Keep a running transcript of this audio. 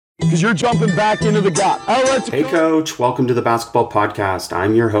because you're jumping back into the gap. Hey coach, welcome to the Basketball Podcast.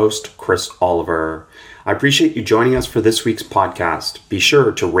 I'm your host, Chris Oliver. I appreciate you joining us for this week's podcast. Be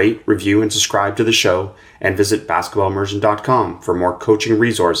sure to rate, review, and subscribe to the show, and visit basketballimmersion.com for more coaching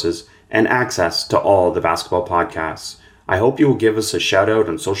resources and access to all the basketball podcasts. I hope you will give us a shout out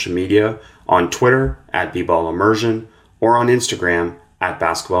on social media, on Twitter at @BBallImmersion, or on Instagram at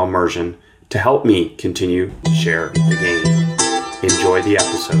BasketballImmersion to help me continue to share the game. Enjoy the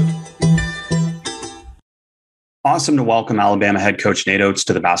episode. Awesome to welcome Alabama head coach Nate Oats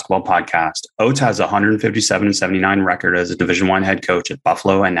to the Basketball Podcast. Oats has a 157-79 record as a Division I head coach at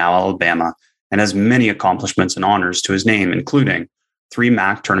Buffalo and now Alabama, and has many accomplishments and honors to his name, including 3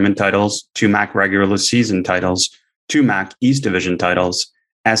 MAC tournament titles, 2 MAC regular season titles, 2 MAC East Division titles,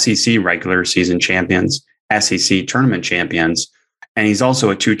 SEC regular season champions, SEC tournament champions, and he's also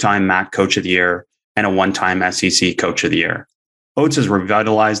a 2-time MAC Coach of the Year and a 1-time SEC Coach of the Year. Oats has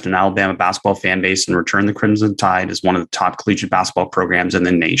revitalized an Alabama basketball fan base and returned the Crimson Tide as one of the top collegiate basketball programs in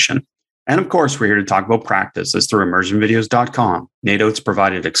the nation. And of course, we're here to talk about practice, as through immersionvideos.com, Nate Oats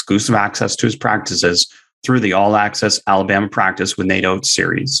provided exclusive access to his practices through the all-access Alabama Practice with Nate Oats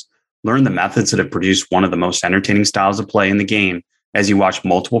series. Learn the methods that have produced one of the most entertaining styles of play in the game as you watch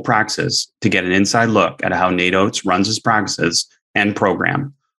multiple practices to get an inside look at how Nate Oats runs his practices and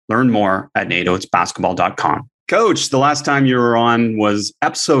program. Learn more at nateoatsbasketball.com. Coach, the last time you were on was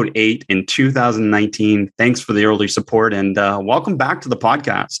episode 8 in 2019. Thanks for the early support and welcome back to the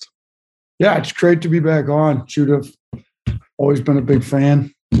podcast. Yeah, it's great to be back on. Shoot, I've always been a big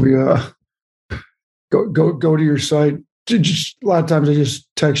fan. We go to your site. Just, a lot of times I just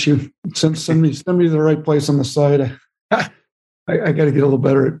text you, send me to the right place on the site. I got to get a little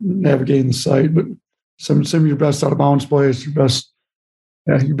better at navigating the site, but send me your best out of bounds plays, your best.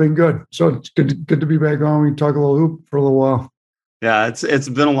 Yeah, you've been good. So it's good to be back on. We can talk a little hoop for a little while. Yeah, it's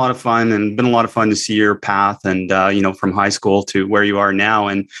been a lot of fun, and been a lot of fun to see your path and, from high school to where you are now,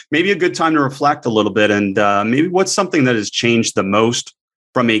 and maybe a good time to reflect a little bit. And maybe what's something that has changed the most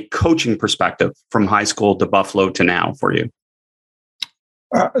from a coaching perspective from high school to Buffalo to now for you?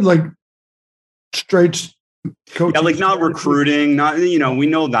 Like straight coaching. Yeah, like not recruiting, not, we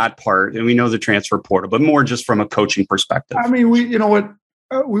know that part and we know the transfer portal, but more just from a coaching perspective. I mean,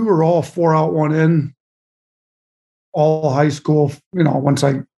 we were all 4 out, 1 in, all high school. Once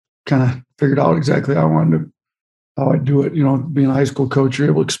I kind of figured out exactly how I do it, being a high school coach, you're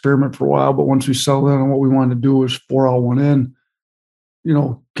able to experiment for a while. But once we settled in on what we wanted to do was 4 out, 1 in,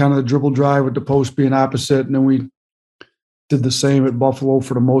 kind of the dribble drive with the post being opposite. And then we did the same at Buffalo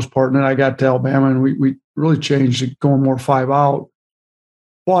for the most part. And then I got to Alabama and we really changed it, going more 5 out.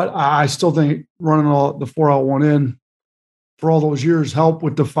 But I still think running all the 4 out, 1 in for all those years helped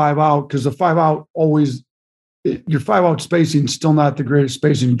with the 5 out, because the 5 out your 5 out spacing is still not the greatest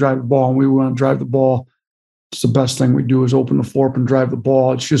spacing to drive the ball. And we want to drive the ball. It's the best thing we do is open the floor up and drive the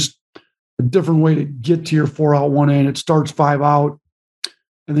ball. It's just a different way to get to your 4 out, 1 in. It starts 5 out,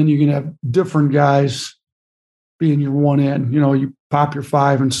 and then you can have different guys being your 1 in. You pop your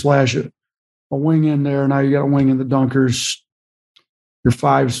 5 and slash it. A wing in there. Now you got a wing in the dunkers. Your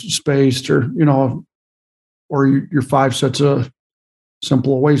 5's spaced, or your 5 sets a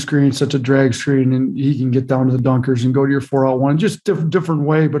simple away screen, sets a drag screen, and he can get down to the dunkers and go to your 4 out 1. Just different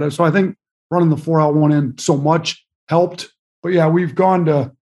way. But so I think running the 4 out 1 in so much helped. But yeah, we've gone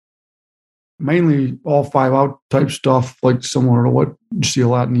to mainly all 5 out type stuff, like similar to what you see a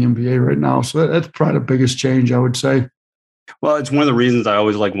lot in the NBA right now. So that's probably the biggest change, I would say. Well, it's one of the reasons I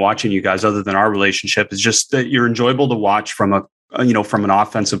always like watching you guys, other than our relationship, is just that you're enjoyable to watch from from an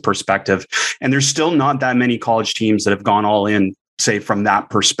offensive perspective. And there's still not that many college teams that have gone all in, say, from that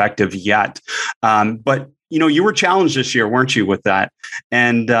perspective yet. But you were challenged this year, weren't you, with that?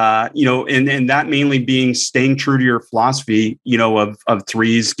 And, and that mainly being staying true to your philosophy, of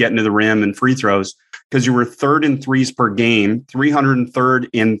threes, getting to the rim and free throws, because you were 3rd in threes per game, 303rd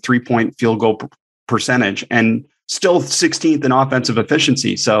in 3-point field goal percentage, and still 16th in offensive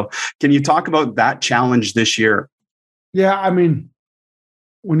efficiency. So can you talk about that challenge this year? Yeah, I mean,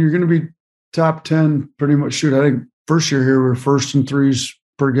 when you're going to be top 10, pretty much, I think first year here we were 1st in threes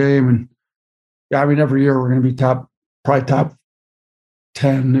per game. And yeah, I mean, every year we're going to be probably top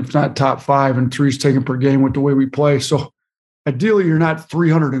 10, if not top 5 in threes taken per game with the way we play. So ideally, you're not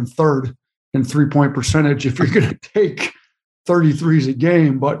 303rd in 3-point percentage if you're going to take 33s a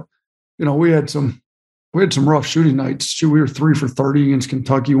game. But, we had some rough shooting nights. We were 3 for 30 against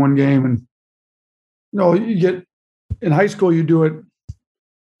Kentucky one game. And, you get in high school, you do it,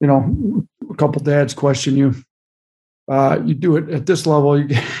 a couple dads question you. You do it at this level, you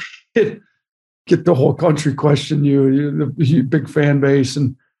get the whole country question you, the big fan base.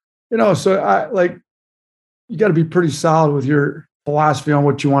 And So I like, you got to be pretty solid with your philosophy on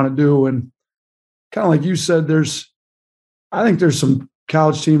what you want to do. And kind of like you said, I think there's some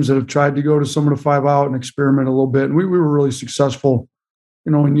college teams that have tried to go to some of the 5-out and experiment a little bit. And we were really successful,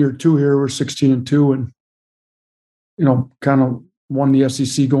 in year 2 here, we're 16-2 and, kind of won the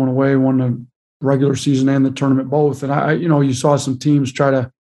SEC going away, won the regular season and the tournament both. And you saw some teams try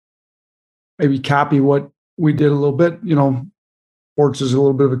to maybe copy what we did a little bit. Sports is a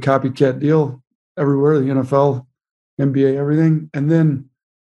little bit of a copycat deal everywhere, the NFL, NBA, everything. And then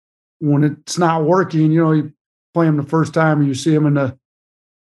when it's not working, you play them the first time and you see them in the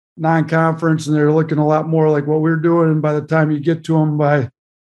non-conference and they're looking a lot more like what we're doing. And by the time you get to them by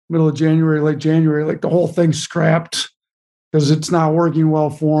middle of January, late January, like the whole thing's scrapped because it's not working well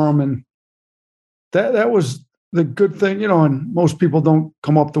for them. And that was the good thing, and most people don't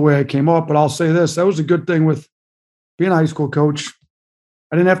come up the way I came up, but I'll say this, that was a good thing with being a high school coach.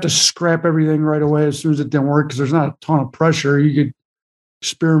 I didn't have to scrap everything right away as soon as it didn't work because there's not a ton of pressure. You could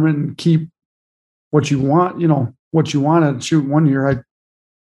experiment and keep what you want, what you wanted. Shoot, one year I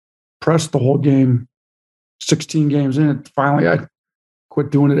pressed the whole game, 16 games in it. Finally, I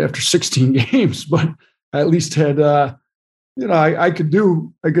quit doing it after 16 games, but I at least had, I could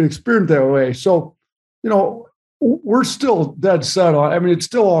experiment that way. So, we're still dead set on, it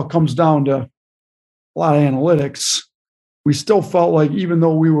still all comes down to a lot of analytics. We still felt like, even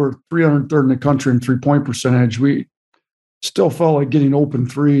though we were 303rd in the country in 3-point percentage, we still felt like getting open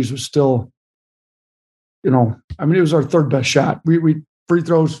threes was still, it was our third best shot. We free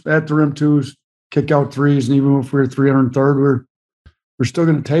throws at the rim twos, kick out threes. And even if we were 303rd, we're still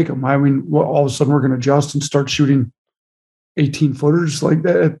going to take them. All of a sudden we're going to adjust and start shooting 18 footers like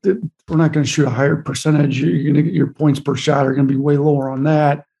that. We're not going to shoot a higher percentage. You're going to get your points per shot are going to be way lower on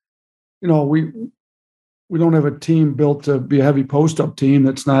that. We don't have a team built to be a heavy post-up team.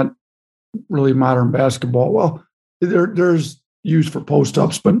 That's not really modern basketball. Well, there's used for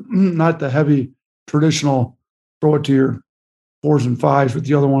post-ups, but not the heavy traditional throw it to your 4s and 5s with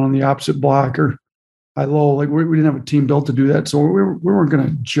the other one on the opposite block or high-low. Like we didn't have a team built to do that. So we weren't going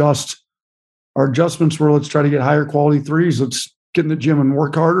to adjust. Our adjustments were, let's try to get higher quality threes. Let's get in the gym and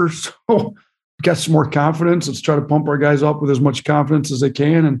work harder. So get some more confidence. Let's try to pump our guys up with as much confidence as they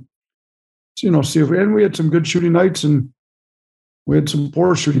can. And, see if we had some good shooting nights and we had some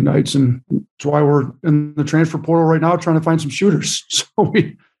poor shooting nights. And that's why we're in the transfer portal right now trying to find some shooters. So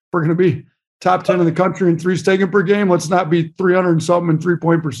we're going to be top 10 in the country in threes taken per game. Let's not be 300 and something in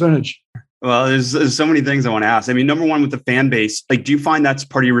 3-point percentage. Well, there's so many things I want to ask. Number one, with the fan base, do you find that's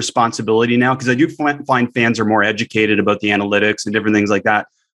part of your responsibility now? Because I do find fans are more educated about the analytics and different things like that.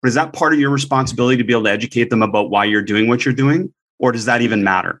 But is that part of your responsibility to be able to educate them about why you're doing what you're doing? Or does that even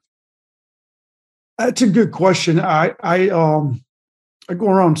matter? That's a good question. I go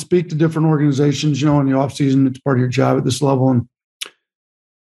around and speak to different organizations, in the off season. It's part of your job at this level. And,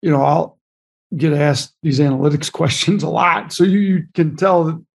 I'll get asked these analytics questions a lot. So you can tell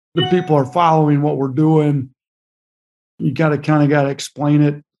that the people are following what we're doing. You got to explain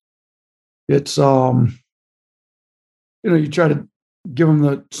it. It's, you try to give them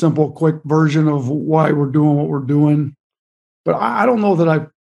the simple, quick version of why we're doing what we're doing. But I don't know that I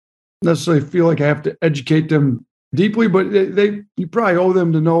necessarily feel like I have to educate them deeply, but you probably owe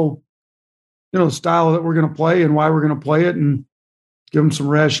them to know, the style that we're going to play and why we're going to play it and give them some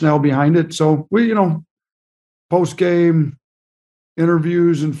rationale behind it. So we, post-game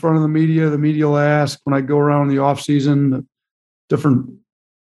interviews in front of the media will ask when I go around in the off season, different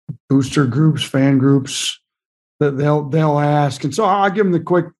booster groups, fan groups that they'll ask. And so I'll give them the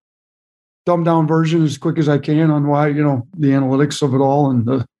quick dumbed down version as quick as I can on why, the analytics of it all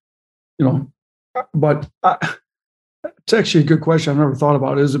and but it's actually a good question. I've never thought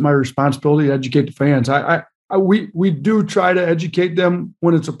about it. Is it my responsibility to educate the fans? We do try to educate them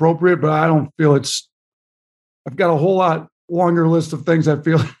when it's appropriate, but I don't feel I've got a whole lot longer list of things I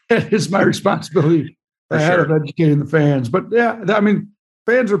feel is my responsibility ahead of educating the fans. But yeah,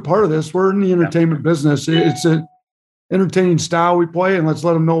 fans are part of this. We're in the entertainment business. It's an entertaining style we play, and let's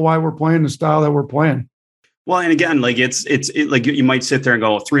let them know why we're playing the style that we're playing. Well, and again, it's like you might sit there and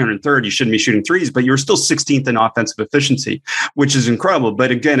go, 303rd, you shouldn't be shooting threes, but you're still 16th in offensive efficiency, which is incredible.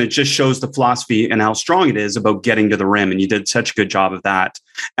 But again, it just shows the philosophy and how strong it is about getting to the rim. And you did such a good job of that.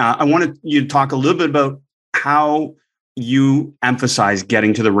 I wanted you to talk a little bit about how you emphasize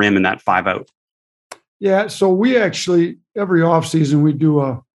getting to the rim in that 5-out. Yeah. So we actually, every offseason, we do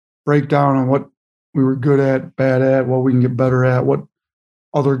a breakdown on what we were good at, bad at, what we can get better at, what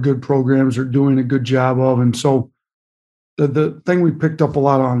other good programs are doing a good job of. And so the thing we picked up a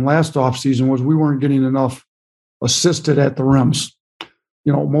lot on last offseason was we weren't getting enough assisted at the rims.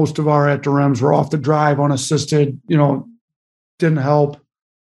 most of our at the rims were off the drive, unassisted, didn't help.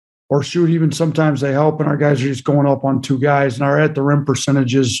 Or shoot, even sometimes they help, and our guys are just going up on two guys, and our at the rim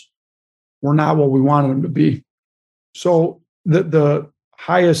percentages were not what we wanted them to be. So the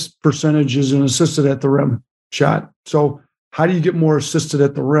highest percentage is an assisted at the rim shot. So how do you get more assisted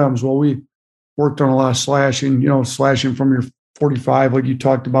at the rims? Well, we worked on a lot of slashing, slashing from your 45, like you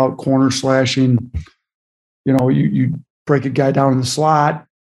talked about, corner slashing. You break a guy down in the slot.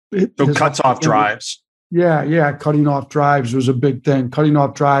 So cuts off drives. Yeah. Cutting off drives was a big thing. Cutting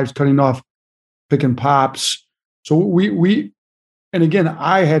off drives, cutting off pick and pops. So we and again,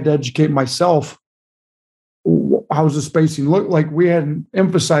 I had to educate myself. How's the spacing look like? We hadn't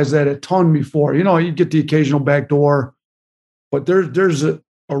emphasized that a ton before. You get the occasional back door, but there's a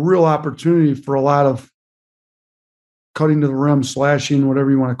real opportunity for a lot of cutting to the rim, slashing,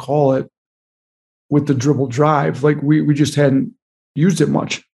 whatever you want to call it, with the dribble drive. Like we just hadn't used it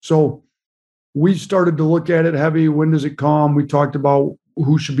much. So we started to look at it heavy. When does it come? We talked about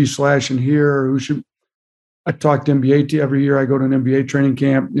who should be slashing here, I talk to NBA every year. I go to an NBA training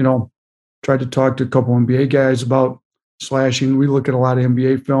camp, tried to talk to a couple NBA guys about slashing. We look at a lot of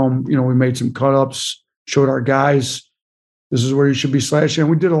NBA film. We made some cut-ups, showed our guys, this is where you should be slashing. And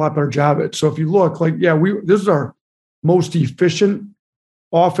we did a lot better job at it. So if you look, this is our most efficient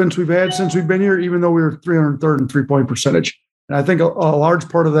offense we've had since we've been here, even though we were 303rd in three-point percentage. And I think a large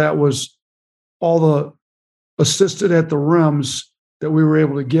part of that was all the assisted at the rims that we were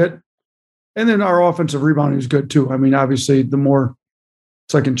able to get. And then our offensive rebounding is good too. I mean, obviously, the more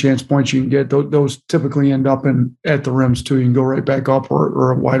second chance points you can get, those typically end up at the rims too. You can go right back up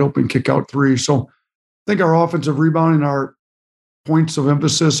or a wide open kick out three. So I think our offensive rebounding, our points of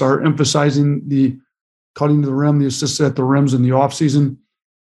emphasis are emphasizing the cutting to the rim, the assisted at the rims in the offseason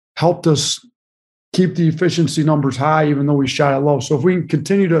helped us keep the efficiency numbers high, even though we shot it low. So if we can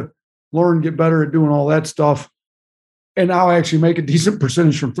continue to learn, get better at doing all that stuff, and now actually make a decent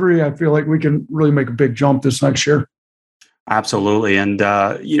percentage from three, I feel like we can really make a big jump this next year. Absolutely. And,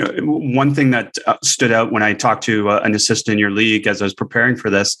 one thing that stood out when I talked to an assistant in your league as I was preparing for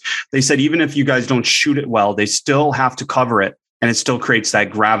this, they said, even if you guys don't shoot it well, they still have to cover it. And it still creates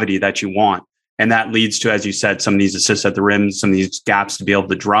that gravity that you want. And that leads to, as you said, some of these assists at the rim, some of these gaps to be able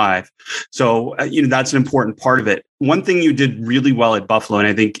to drive. So, that's an important part of it. One thing you did really well at Buffalo, and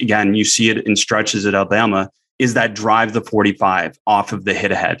I think, again, you see it in stretches at Alabama, is that drive the 45 off of the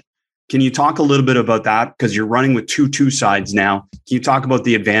hit ahead. Can you talk a little bit about that? Because you're running with two sides now. Can you talk about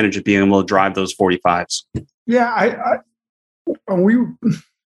the advantage of being able to drive those 45s? Yeah,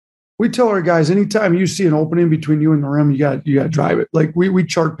 we tell our guys, anytime you see an opening between you and the rim, you got to drive it. Like we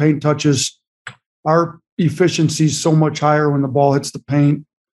chart paint touches. Our efficiency is so much higher when the ball hits the paint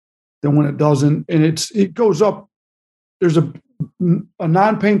than when it doesn't, and it goes up. There's a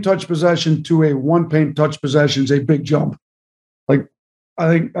non-paint touch possession to a one paint touch possession is a big jump. Like I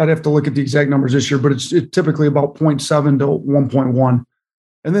think I'd have to look at the exact numbers this year, but it's typically about 0.7 to 1.1.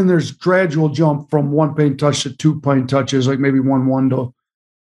 And then there's gradual jump from one paint touch to two paint touches, like maybe 1.1 to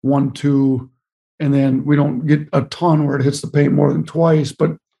 1.2. And then we don't get a ton where it hits the paint more than twice,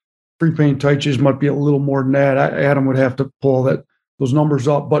 but three paint touches might be a little more than that. Adam would have to pull those numbers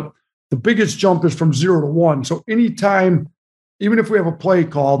up. But the biggest jump is from 0 to 1. So anytime, even if we have a play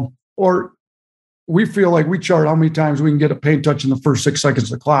called, or we feel like we chart how many times we can get a paint touch in the first 6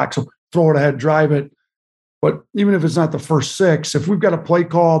 seconds of the clock. So throw it ahead, drive it. But even if it's not the first 6, if we've got a play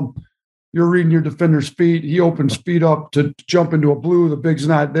called, you're reading your defender's feet, he opens speed up to jump into a blue, the big's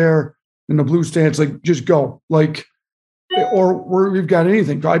not there, and the blue stance, like, just go. Like, or we've got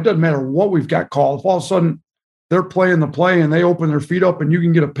anything. It doesn't matter what we've got called. If all of a sudden they're playing the play and they open their feet up and you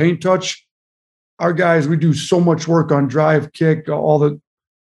can get a paint touch, our guys, we do so much work on drive, kick, all the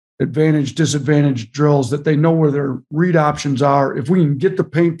advantage, disadvantage drills that they know where their read options are. If we can get the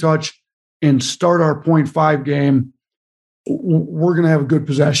paint touch and start our 0.5 game, we're going to have a good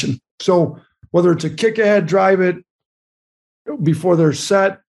possession. So whether it's a kick ahead, drive it before they're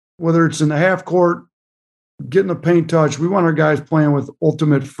set, whether it's in the half court, getting the paint touch, we want our guys playing with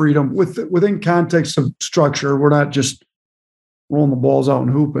ultimate freedom within context of structure. We're not just rolling the balls out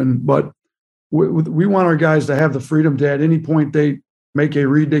and hooping, but we want our guys to have the freedom to, at any point they make a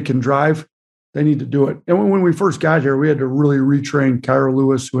read they can drive, they need to do it. And when we first got here, we had to really retrain Kyra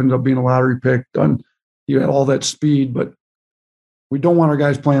Lewis, who ended up being a lottery pick. He had all that speed, but we don't want our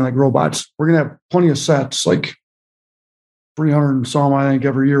guys playing like robots. We're going to have plenty of sets, like 300 and some, I think,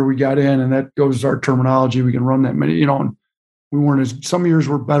 every year we got in, and that goes to our terminology. We can run that many, and we weren't some years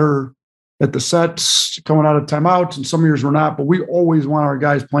we're better at the sets coming out of timeouts, and some years we're not, but we always want our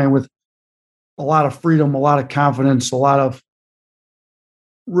guys playing with a lot of freedom, a lot of confidence, a lot of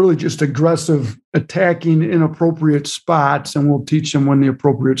really just aggressive, attacking inappropriate spots, and we'll teach them when the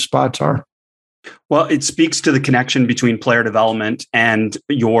appropriate spots are. Well, it speaks to the connection between player development and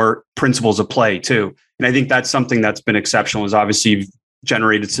your principles of play too. And I think that's something that's been exceptional is obviously you've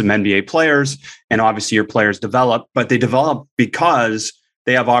generated some NBA players and obviously your players develop, but they develop because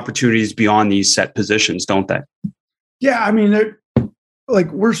they have opportunities beyond these set positions, don't they? Yeah. I mean,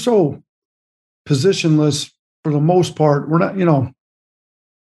 like we're so positionless for the most part. We're not,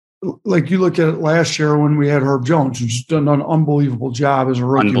 like you look at it last year when we had Herb Jones, who's done an unbelievable job as a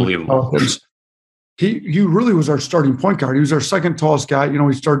rookie. Unbelievable. He really was our starting point guard. He was our second tallest guy.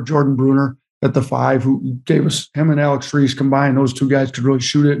 We started Jordan Bruner at the 5, who gave us him and Alex Reese combined. Those two guys could really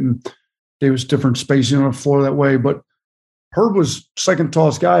shoot it and gave us different spacing on the floor that way. But Herb was second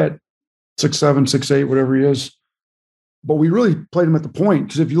tallest guy at 6'7", 6'8", whatever he is. But we really played him at the point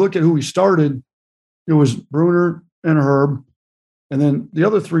because if you look at who we started, it was Bruner and Herb. And then the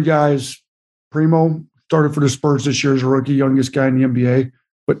other 3 guys, Primo started for the Spurs this year as a rookie, youngest guy in the NBA,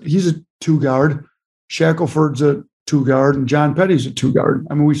 but he's a 2-guard. Shackelford's a 2-guard, and John Petty's a 2-guard.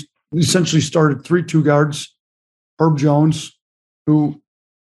 I mean, we essentially started 3 2-guards. Herb Jones, who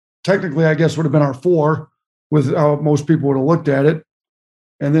technically I guess would have been our 4 with how most people would have looked at it.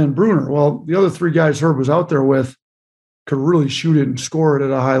 And then Bruner. Well, the other 3 guys Herb was out there with could really shoot it and score it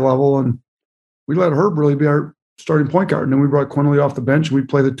at a high level. And we let Herb really be our starting point guard. And then we brought Quinley off the bench. We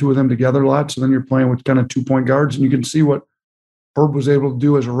play the 2 of them together a lot. So then you're playing with kind of 2-point guards. And you can see what Herb was able to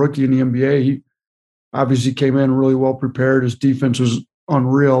do as a rookie in the NBA. He obviously came in really well prepared. His defense was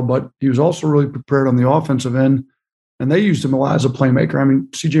unreal, but he was also really prepared on the offensive end. And they used him a lot as a playmaker. I mean,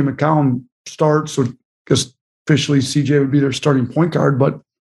 CJ McCollum starts, so I guess officially CJ would be their starting point guard. But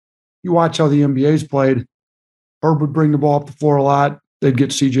you watch how the NBA's played. Herb would bring the ball up the floor a lot. They'd get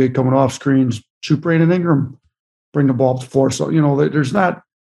CJ coming off screens. Shoot Brandon Ingram, bring the ball up the floor. So, there's not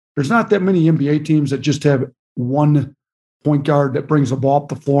that many NBA teams that just have one point guard that brings the ball up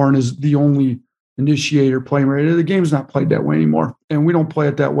the floor and is the only initiator playmaker. The game's not played that way anymore. And we don't play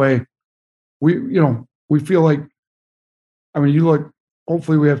it that way. We feel like, I mean, you look,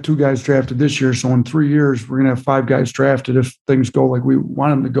 hopefully we have 2 guys drafted this year. So in 3 years, we're going to have 5 guys drafted if things go like we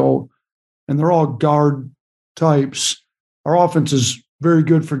want them to go. And they're all guard types. Our offense is very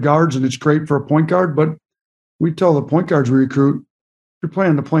good for guards and it's great for a point guard, but we tell the point guards we recruit, if you're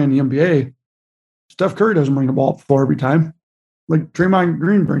planning to play in the NBA, Steph Curry doesn't bring the ball up the floor every time. Like Draymond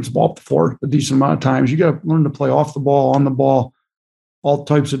Green brings the ball up the floor a decent amount of times. You got to learn to play off the ball, on the ball, all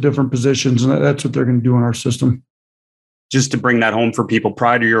types of different positions. And that's what they're going to do in our system. Just to bring that home for people,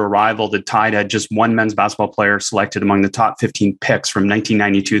 prior to your arrival, the Tide had just 1 men's basketball player selected among the top 15 picks from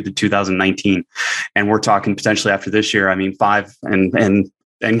 1992 to 2019. And we're talking potentially after this year, 5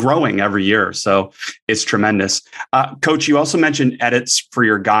 and growing every year. So it's tremendous. Coach, you also mentioned edits for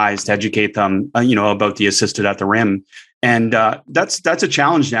your guys to educate them, about the assisted at the rim. And that's a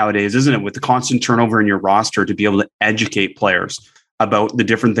challenge nowadays, isn't it? With the constant turnover in your roster to be able to educate players about the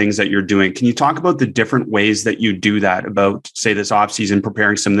different things that you're doing. Can you talk about the different ways that you do that about, say, this offseason,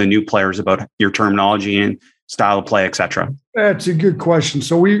 preparing some of the new players about your terminology and style of play, et cetera? That's a good question.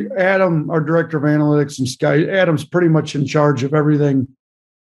 So Adam, our director of analytics and Sky, Adam's pretty much in charge of everything.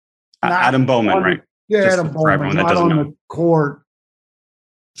 Adam Bowman, right? Yeah, Just Adam Bowman, not on the court.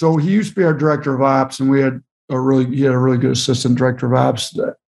 So he used to be our director of ops, and he had a really good assistant director of ops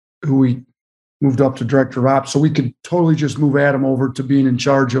who we moved up to director of ops. So we could totally just move Adam over to being in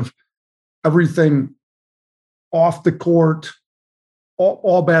charge of everything off the court,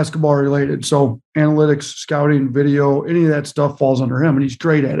 all basketball related. So analytics, scouting, video, any of that stuff falls under him, and he's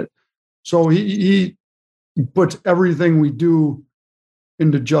great at it. So he puts everything we do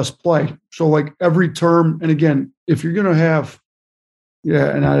into just play. So like every term, and again, if you're going to have,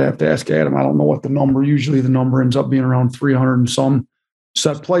 and I'd have to ask Adam, I don't know what the number, usually the number ends up being around 300 and some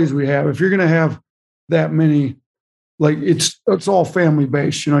set plays we have. If you're going to have that many, like it's all family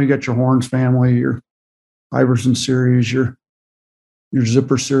based, you got your Horns family, your Iverson series, your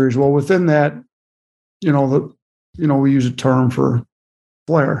Zipper series. Well, within that, we use a term for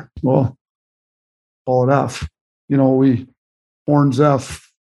flare. Well, call it F. We Horns F1,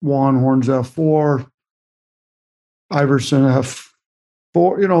 Horns F4, Iverson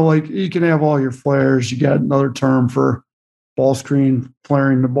F4. Like you can have all your flares. You got another term for ball screen,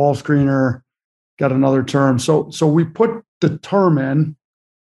 flaring the ball screener. Got another term. So we put the term in.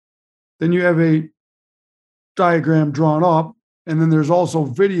 Then you have a diagram drawn up, and then there's also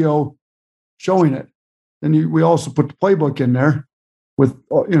video showing it. Then we also put the playbook in there with,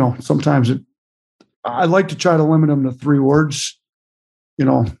 sometimes I like to try to limit them to 3 words,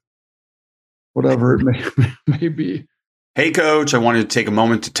 whatever it may be. Hey, Coach, I wanted to take a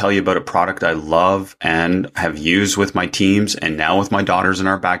moment to tell you about a product I love and have used with my teams and now with my daughters in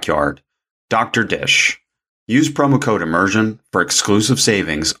our backyard, Dr. Dish. Use promo code IMMERSION for exclusive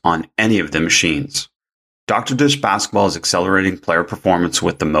savings on any of the machines. Dr. Dish Basketball is accelerating player performance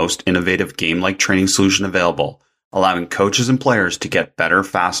with the most innovative game-like training solution available, allowing coaches and players to get better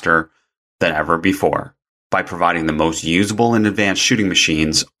faster than ever before. By providing the most usable and advanced shooting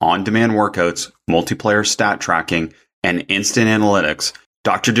machines, on-demand workouts, multiplayer stat tracking, and instant analytics,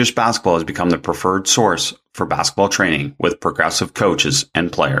 Dr. Dish Basketball has become the preferred source for basketball training with progressive coaches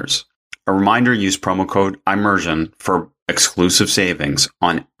and players. A reminder, use promo code IMMERSION for exclusive savings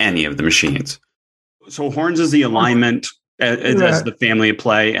on any of the machines. So horns is the alignment as the family of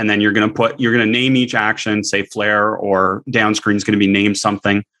play, and then you're going to name each action, say flare or down screen is going to be named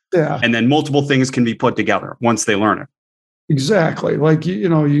something. Yeah. And then multiple things can be put together once they learn it. Exactly. Like,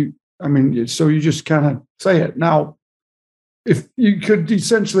 so you just kind of say it. Now, if you could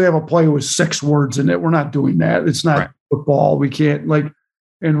essentially have a play with 6 words in it, we're not doing that. It's not football. We can't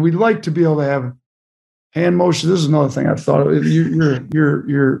and we'd like to be able to have hand motion. This is another thing I've thought of. You're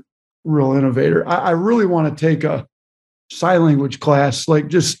a real innovator. I really want to take a sign language class, like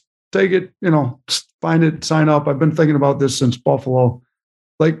just take it, find it, sign up. I've been thinking about this since Buffalo.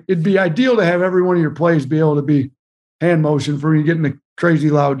 Like, it'd be ideal to have every one of your plays be able to be hand motion for when you get in the crazy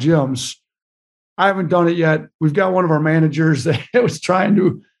loud gyms. I haven't done it yet. We've got one of our managers that was trying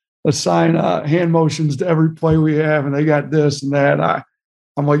to assign hand motions to every play we have, and they got this and that.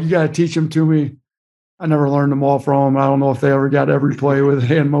 I'm like, you got to teach them to me. I never learned them all from them. I don't know if they ever got every play with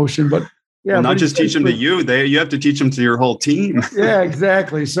hand motion, but yeah. Well, not just teach them to you. You have to teach them to your whole team. Yeah,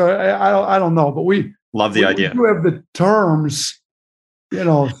 exactly. So I don't know, but we love the idea. We have the terms,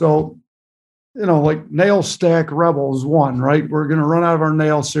 so, like nail stack rebel is one, right? We're going to run out of our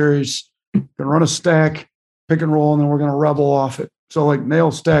nail series, going to run a stack, pick and roll, and then we're going to rebel off it. So like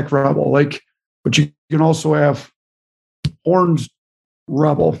nail stack rebel, but you can also have horns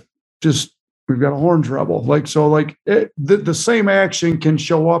rebel. We've got a horns rebel. The same action can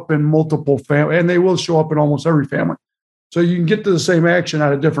show up in multiple family, and they will show up in almost every family. So you can get to the same action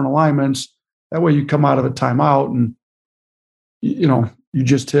out of different alignments. That way you come out of a timeout and,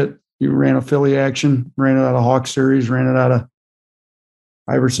 you ran a Philly action, ran it out of Hawk series, ran it out of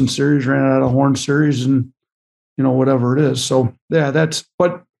Iverson series, ran it out of Horn series, and, whatever it is. So yeah,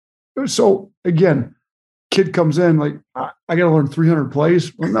 so again, kid comes in like, I got to learn 300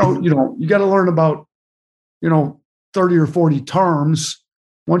 plays. Well, no, you got to learn about, 30 or 40 terms.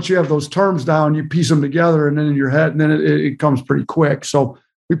 Once you have those terms down, you piece them together and then in your head, and then it comes pretty quick. So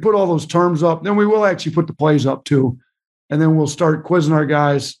we put all those terms up. Then we will actually put the plays up too. And then we'll start quizzing our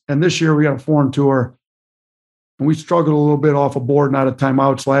guys. And this year we got a foreign tour, and we struggled a little bit off a board and out of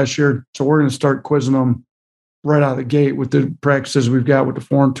timeouts last year. So we're going to start quizzing them right out of the gate with the practices we've got with the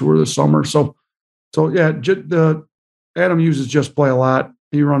foreign tour this summer. So yeah, Adam uses Just Play a lot.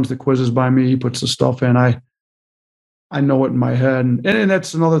 He runs the quizzes by me. He puts the stuff in. I know it in my head. And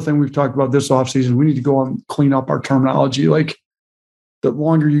that's another thing we've talked about this offseason. We need to go and clean up our terminology. Like, the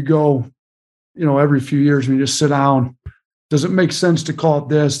longer you go, every few years when you just sit down, does it make sense to call it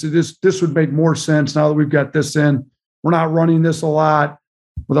this? This would make more sense now that we've got this in. We're not running this a lot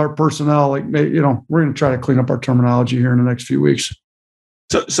with our personnel. Like, we're going to try to clean up our terminology here in the next few weeks.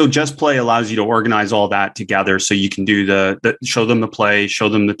 So Just Play allows you to organize all that together, so you can do the show them the play, show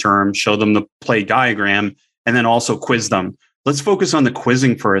them the term, show them the play diagram, and then also quiz them. Let's focus on the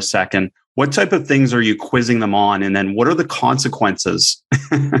quizzing for a second. What type of things are you quizzing them on? And then what are the consequences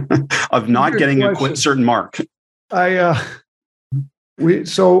of not getting a certain mark?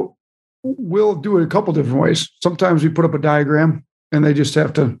 We'll do it a couple different ways. Sometimes we put up a diagram and they just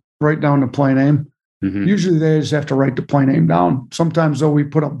have to write down the play name. Mm-hmm. Usually they just have to write the play name down. Sometimes though, we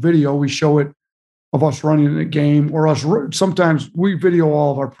put up video, we show it of us running the game, or sometimes we video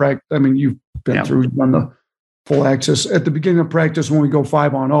all of our practice. I mean, you've been through, you've done the full access at the beginning of practice when we go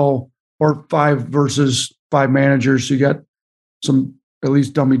 5-on-0 or 5 versus 5 managers. So you got some at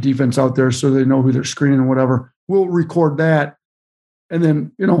least dummy defense out there so they know who they're screening and whatever. We'll record that and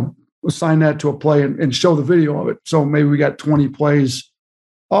then, assign that to a play and show the video of it. So maybe we got 20 plays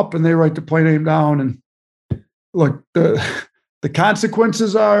up and they write the play name down. And look, the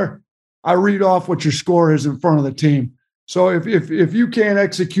consequences are, I read off what your score is in front of the team. So if you can't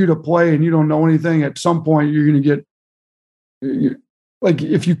execute a play and you don't know anything, at some point you're going to get, like,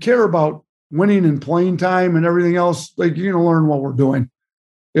 if you care about winning and playing time and everything else, like, you're going to learn what we're doing.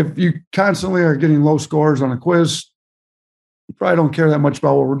 If you constantly are getting low scores on a quiz, you probably don't care that much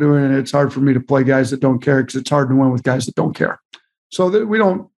about what we're doing. And it's hard for me to play guys that don't care, because it's hard to win with guys that don't care. So that we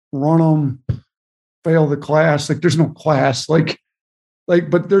don't run them fail the class. Like there's no class.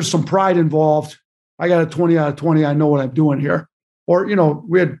 But there's some pride involved. I got a 20 out of 20. I know what I'm doing here. Or,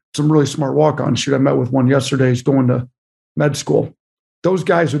 we had some really smart walk-ons. Shoot, I met with one yesterday. He's going to med school. Those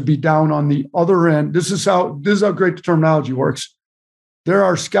guys would be down on the other end. This is how great the terminology works. They're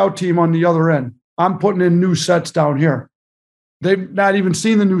our scout team on the other end. I'm putting in new sets down here. They've not even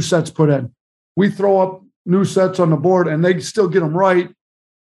seen the new sets put in. We throw up new sets on the board and they still get them right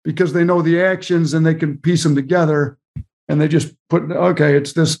because they know the actions and they can piece them together. And they just put, okay,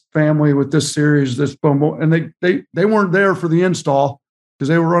 it's this family with this series, this boom, boom. And they weren't there for the install because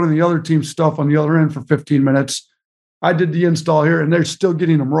they were running the other team's stuff on the other end for 15 minutes. I did the install here and they're still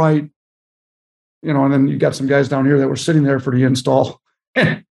getting them right. And then you got some guys down here that were sitting there for the install.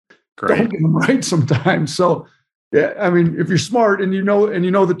 Don't get them right sometimes. So, yeah, I mean, if you're smart and you know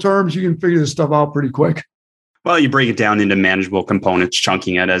the terms, you can figure this stuff out pretty quick. Well, you break it down into manageable components,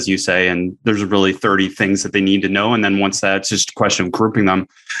 chunking it, as you say, and there's really 30 things that they need to know. And then once that's just a question of grouping them.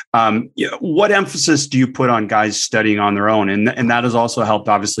 What emphasis do you put on guys studying on their own? And that has also helped,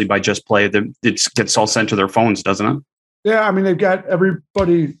 obviously, by Just Play. It gets all sent to their phones, doesn't it? Yeah, I mean, they've got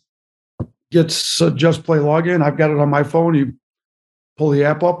everybody gets a Just Play login. I've got it on my phone. You pull the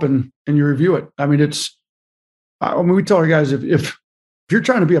app up and you review it. I mean, we tell our guys, if you're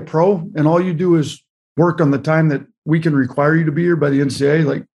trying to be a pro and all you do is work on the time that we can require you to be here by the NCAA,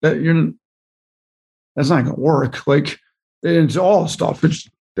 like that, that's not going to work. Like it's all stuff.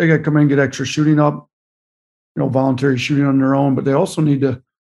 They got to come in and get extra shooting up, voluntary shooting on their own, but they also need to,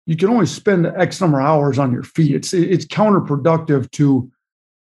 you can only spend X number of hours on your feet. It's counterproductive to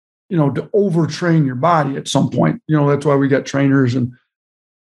overtrain your body at some point. That's why we got trainers and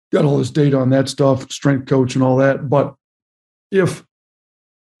got all this data on that stuff, strength coach and all that. But if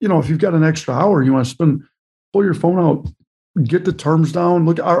you've got an extra hour, you want to pull your phone out, get the terms down.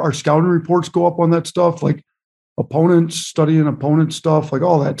 Look, our scouting reports go up on that stuff, like opponents, studying opponent stuff, like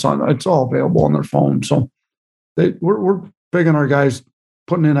all that's it's all available on their phone. So we're big on our guys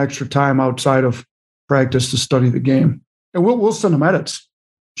putting in extra time outside of practice to study the game. And we'll send them edits.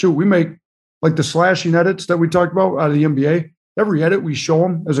 Shoot, we make like the slashing edits that we talked about out of the NBA. Every edit we show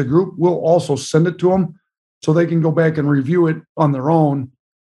them as a group, we'll also send it to them so they can go back and review it on their own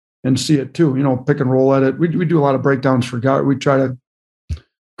and see it too. Pick and roll edit. We do a lot of breakdowns for guard. We try to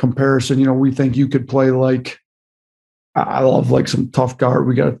comparison. We think you could play like, I love like some tough guard.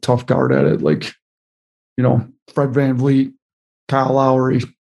 We got a tough guard edit, like, Fred VanVleet, Kyle Lowry.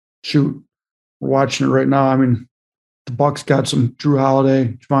 Shoot, we're watching it right now. I mean, the Bucks got some Drew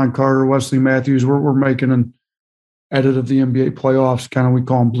Holiday, Javon Carter, Wesley Matthews. We're making an edit of the NBA playoffs. Kind of, we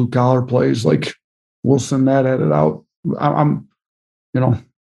call them blue collar plays. Like we'll send that edit out. I'm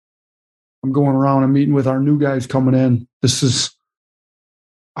going around and meeting with our new guys coming in. This is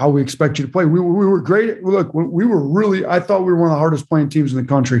how we expect you to play. We were great. Look, we were really, I thought we were one of the hardest playing teams in the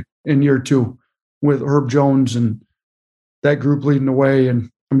country in year 2 with Herb Jones and that group leading the way.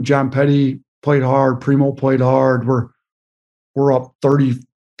 And John Petty played hard. Primo played hard. We're up 30,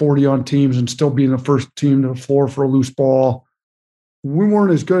 40 on teams and still being the first team to the floor for a loose ball. We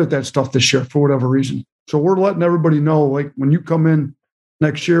weren't as good at that stuff this year for whatever reason. So we're letting everybody know, like when you come in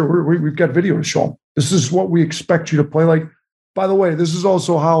next year, we've got video to show them. This is what we expect you to play like. By the way, this is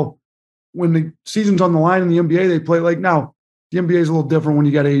also how when the season's on the line in the NBA, they play like now. The NBA is a little different when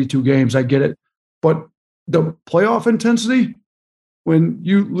you got 82 games. I get it. But the playoff intensity, when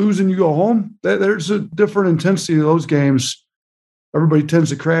you lose and you go home, there's a different intensity to those games. Everybody tends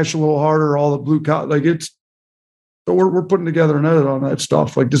to crash a little harder, all the blue collar. Like so we're putting together an edit on that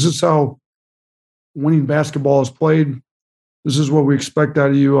stuff. Like this is how winning basketball is played. This is what we expect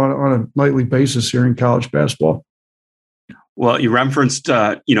out of you on a nightly basis here in college basketball. Well, you referenced,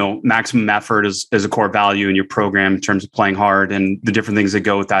 maximum effort as a core value in your program in terms of playing hard and the different things that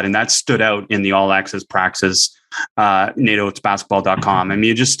go with that. And that stood out in the All Access practice, NateOatsBasketball.com. I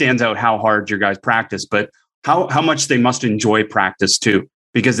mean, it just stands out how hard your guys practice, but how much they must enjoy practice too,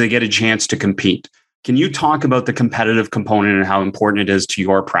 because they get a chance to compete. Can you talk about the competitive component and how important it is to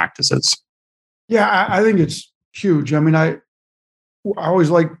your practices? Yeah, I think it's huge. I mean, I always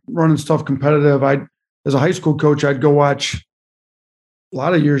like running stuff competitive. As a high school coach, I'd go watch. A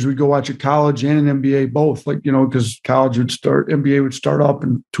lot of years we'd go watch a college and an NBA both, because college would start, NBA would start up,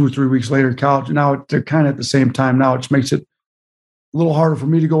 and 2 or 3 weeks later, college. Now they're kind of at the same time now, which makes it a little harder for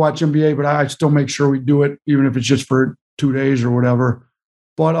me to go watch NBA, but I still make sure we do it, even if it's just for 2 days or whatever.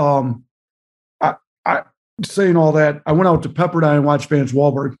 But I saying all that, I went out to Pepperdine and watched Vance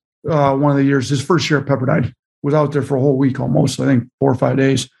Wahlberg one of the years. His first year at Pepperdine, was out there for a whole week almost. I think 4 or 5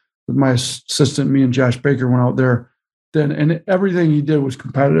 days with my assistant. Me and Josh Baker went out there. And everything he did was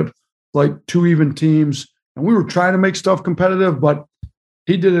competitive. like 2 even teams. And we were trying to make stuff competitive, but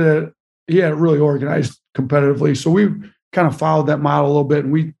he did it. He had it really organized competitively. So we kind of followed that model a little bit.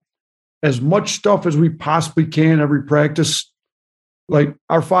 And we, as much stuff as we possibly can every practice, like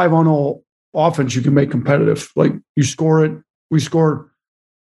our 5-on-0 offense, you can make competitive. Like you score it, we score,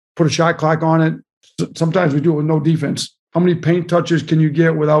 put a shot clock on it. Sometimes we do it with no defense. How many paint touches can you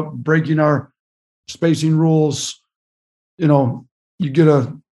get without breaking our spacing rules? You get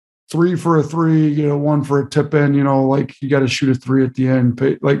a 3 for a 3, you get a 1 for a tip in, like you got to shoot a 3 at the end.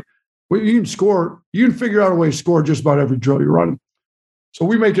 Like you can score, you can figure out a way to score just about every drill you're running. So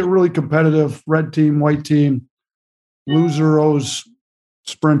we make it really competitive, red team, white team, loser owes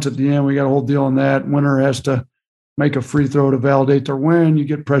sprint at the end. We got a whole deal on that. Winner has to make a free throw to validate their win. You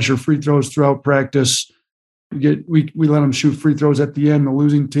get pressure free throws throughout practice. We let them shoot free throws at the end, the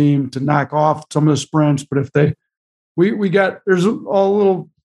losing team, to knock off some of the sprints. But if there's all little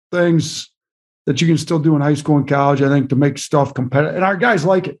things that you can still do in high school and college, I think, to make stuff competitive. And our guys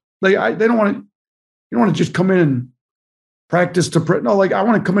like it. They don't want to, you don't want to just come in and practice no, like I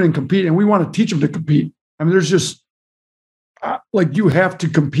want to come in and compete, and we want to teach them to compete. I mean, there's just like you have to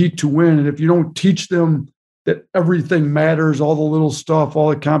compete to win. And if you don't teach them that everything matters, all the little stuff, all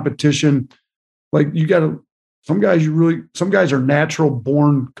the competition, like you got to, some guys are natural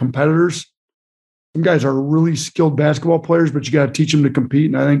born competitors. Some guys are really skilled basketball players, but you got to teach them to compete.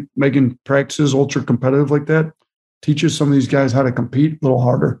 And I think making practices ultra competitive like that teaches some of these guys how to compete a little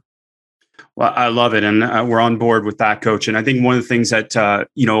harder. Well, I love it. And we're on board with that, Coach. And I think one of the things that,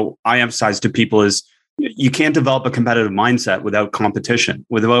 I emphasize to people is you can't develop a competitive mindset without competition,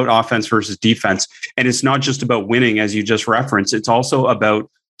 without offense versus defense. And it's not just about winning, as you just referenced. It's also about,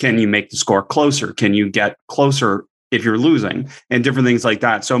 can you make the score closer? Can you get closer if you're losing, and different things like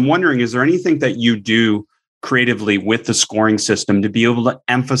that? So I'm wondering, is there anything that you do creatively with the scoring system to be able to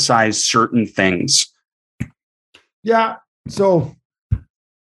emphasize certain things? Yeah. So,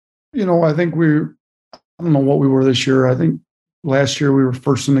 I think I don't know what we were this year. I think last year we were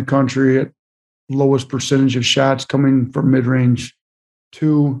first in the country at lowest percentage of shots coming from mid-range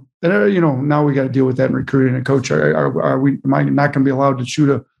 2. And, now we got to deal with that in recruiting a coach. Am I not going to be allowed to shoot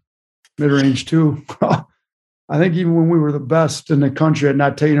a mid-range 2? I think even when we were the best in the country at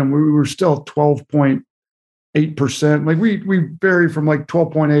not Tatum, we were still 12.8%. Like we vary from like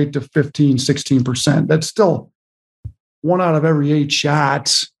 12.8 to 15, 16%. That's still 1 out of every 8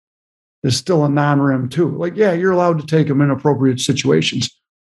 shots is still a non-rim 2. Like, yeah, you're allowed to take them in appropriate situations,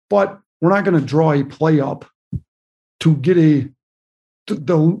 but we're not going to draw a play up to get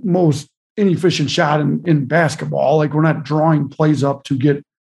the most inefficient shot in basketball. Like we're not drawing plays up to get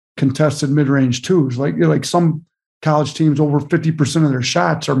contested mid-range 2s. Like some college teams, over 50% of their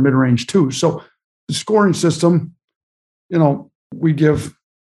shots are mid-range 2s. So the scoring system, we give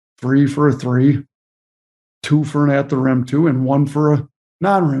 3 for a 3, 2 for an at the rim 2, and 1 for a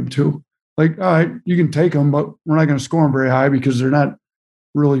non-rim 2. Like, all right, you can take them, but we're not going to score them very high because they're not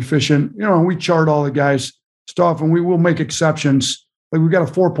really efficient. We chart all the guys' stuff, and we will make exceptions. Like we got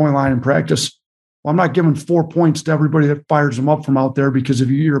a 4-point line in practice. Well, I'm not giving 4 points to everybody that fires them up from out there, because if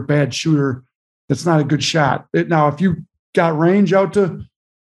you're a bad shooter, that's not a good shot. Now, if you got range out to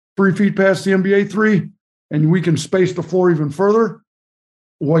 3 feet past the NBA 3, and we can space the floor even further,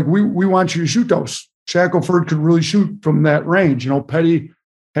 like we want you to shoot those. Shackelford could really shoot from that range. Petty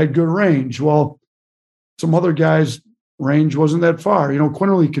had good range. Well, some other guys' range wasn't that far.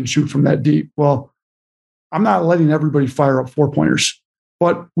 Quinterly can shoot from that deep. Well, I'm not letting everybody fire up 4-pointers,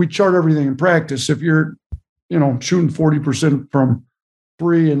 but we chart everything in practice. If you're, shooting 40% from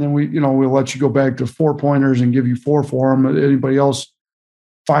 3, and then we'll let you go back to 4-pointers and give you 4 for them. Anybody else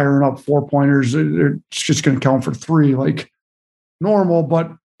firing up 4-pointers, it's just going to count for 3, like normal.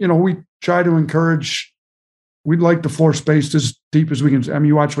 But, we try to encourage, we'd like the floor spaced as deep as we can. I mean,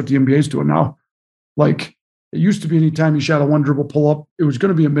 you watch what the NBA is doing now. Like it used to be, anytime you shot a 1 dribble pull up, it was going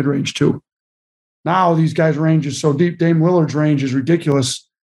to be a mid-range 2. Now these guys' range is so deep. Dame Lillard's range is ridiculous.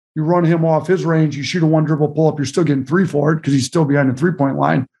 You run him off his range, you shoot a 1 dribble pull up, you're still getting 3 for it because he's still behind the 3-point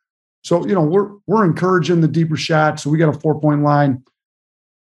line. So, we're encouraging the deeper shots. So we got a 4-point line,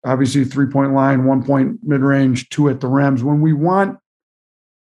 obviously 3-point line, 1-point mid-range, 2 at the rims. When we want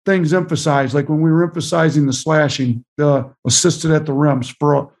things emphasized, like when we were emphasizing the slashing, the assisted at the rims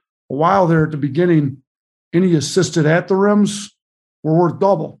for a while there at the beginning, any assisted at the rims were worth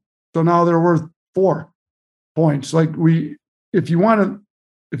double. So now they're worth 4 points. Like if you want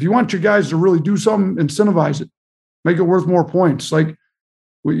your guys to really do something, incentivize it, make it worth more points. Like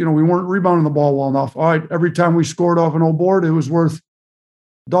we weren't rebounding the ball well enough. All right, every time we scored off an old board, it was worth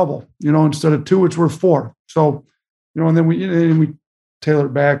double. Instead of 2, it's worth 4. So, and then we tailor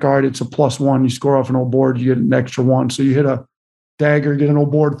it back. All right, it's a +1. You score off an old board, you get an extra 1. So you hit a dagger, get an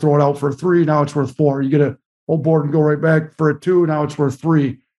old board, throw it out for a 3. Now it's worth 4. You get a old board and go right back for a 2. Now it's worth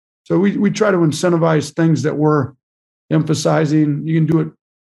 3. So we try to incentivize things that we're emphasizing. You can do it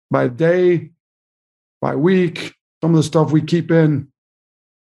by day, by week. Some of the stuff we keep in,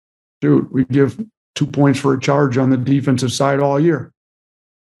 dude, we give 2 points for a charge on the defensive side all year.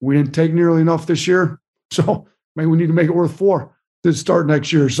 We didn't take nearly enough this year. So maybe we need to make it worth 4 to start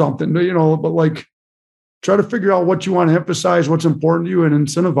next year or something, but like try to figure out what you want to emphasize, what's important to you, and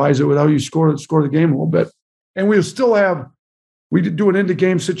incentivize it without you score the game a little bit. And we do an end of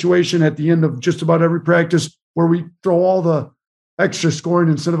game situation at the end of just about every practice where we throw all the extra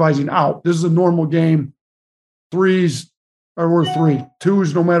scoring incentivizing out. This is a normal game. 3s are worth 3.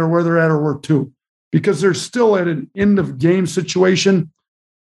 2s, no matter where they're at, are worth 2. Because they're still at an end of game situation.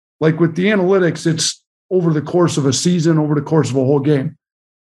 Like with the analytics, it's over the course of a season, over the course of a whole game.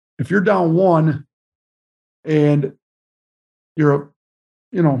 If you're down 1 and you're,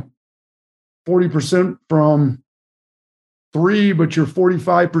 40% from 3, but you're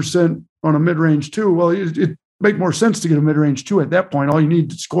 45% on a mid-range 2, well, it make more sense to get a mid-range 2 at that point. All you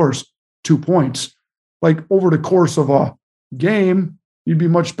need to score is 2 points. Like over the course of a game, you'd be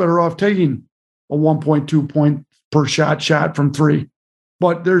much better off taking a 1.2 point per shot from 3.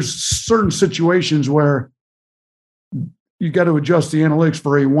 But there's certain situations where you got to adjust the analytics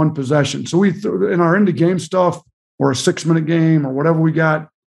for a 1 possession. So in our end of game stuff or a 6-minute game or whatever we got,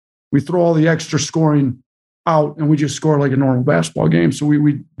 we throw all the extra scoring out and we just score like a normal basketball game. So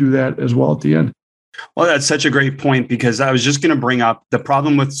we do that as well at the end. Well, that's such a great point, because I was just going to bring up the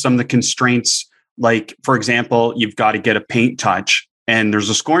problem with some of the constraints. Like, for example, you've got to get a paint touch, and there's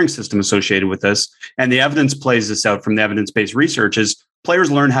a scoring system associated with this. And the evidence plays this out from the evidence-based research is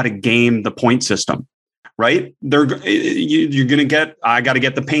players learn how to game the point system, right? You're going to I got to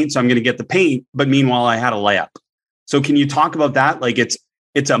get the paint, so I'm going to get the paint. But meanwhile, I had a layup. So can you talk about that? Like it's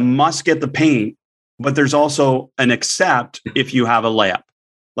a must get the paint, but there's also an accept if you have a layup.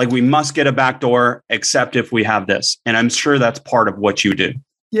 Like we must get a backdoor, except if we have this. And I'm sure that's part of what you do.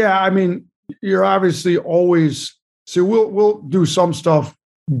 Yeah, I mean, you're obviously always, so we'll do some stuff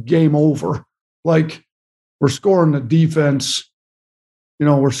game over. Like we're scoring the defense,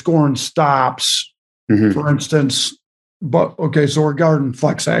 we're scoring stops, for instance. But okay, so we're guarding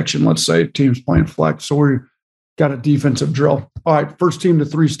flex action. Let's say team's playing flex. So we got a defensive drill. All right, first team to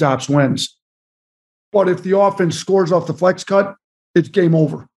 3 stops wins. But if the offense scores off the flex cut, it's game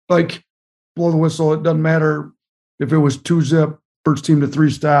over. Like blow the whistle. It doesn't matter if it was 2-zip, first team to 3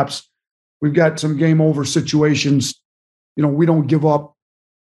 stops. We've got some game over situations. We don't give up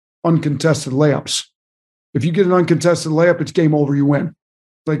uncontested layups. If you get an uncontested layup, it's game over. You win.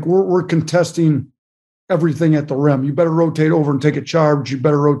 Like we're contesting everything at the rim. You better rotate over and take a charge. You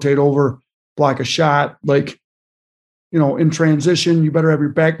better rotate over, block a shot. Like, in transition, you better have your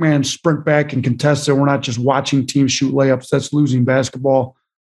back man sprint back and contest it. We're not just watching teams shoot layups. That's losing basketball.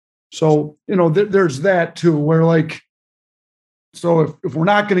 So, there's that too, where so if we're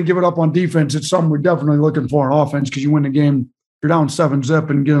not going to give it up on defense, it's something we're definitely looking for on offense, because you win the game. You're down 7-zip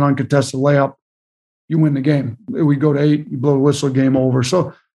and get an uncontested layup, you win the game. We go to 8, you blow the whistle, game over.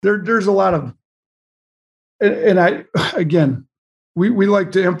 So there's a lot of, we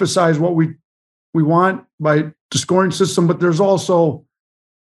like to emphasize what we want by the scoring system, but there's also,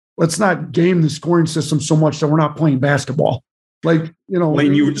 let's not game the scoring system so much that we're not playing basketball. Like,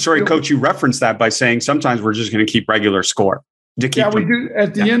 Coach, you referenced that by saying sometimes we're just going to keep regular score. We do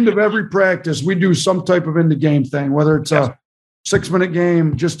at the end of every practice, we do some type of end of game thing, whether it's a 6-minute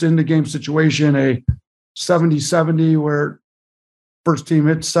game, just in the game situation, a 70-70 where first team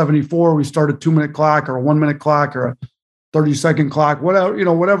hits 74, we start a 2-minute clock or a 1-minute clock or a 30-second clock,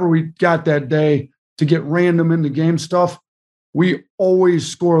 whatever we got that day to get random in the game stuff. We always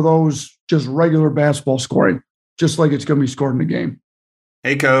score those just regular basketball scoring, just like it's going to be scored in the game.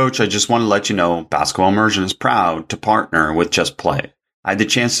 Hey, Coach, I just want to let you know Basketball Immersion is proud to partner with Just Play. I had the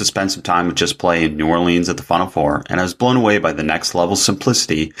chance to spend some time with Just Play in New Orleans at the Final Four, and I was blown away by the next level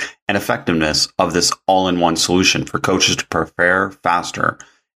simplicity and effectiveness of this all-in-one solution for coaches to prepare faster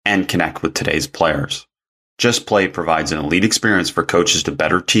and connect with today's players. Just Play provides an elite experience for coaches to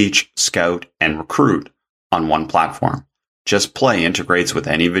better teach, scout, and recruit on one platform. Just Play integrates with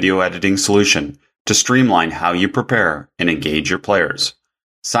any video editing solution to streamline how you prepare and engage your players.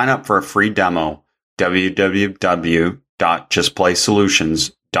 Sign up for a free demo,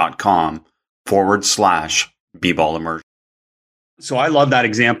 www.justplaysolutions.com/bball immersion. So I love that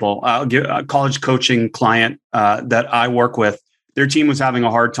example. I'll give a college coaching client that I work with. Their team was having a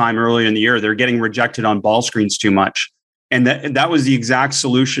hard time earlier in the year. They're getting rejected on ball screens too much. And that was the exact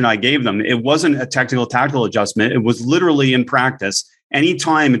solution I gave them. It wasn't a tactical adjustment. It was literally in practice.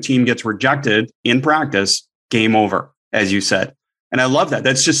 Anytime a team gets rejected in practice, game over, as you said. And I love that.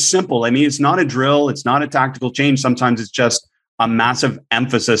 That's just simple. I mean, it's not a drill. It's not a tactical change. Sometimes it's just a massive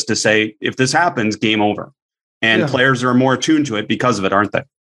emphasis to say, if this happens, game over. And players are more attuned to it because of it, aren't they?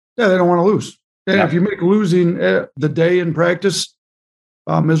 Yeah, they don't want to lose. And if you make losing the day in practice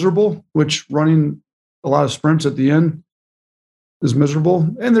miserable, which running a lot of sprints at the end is miserable.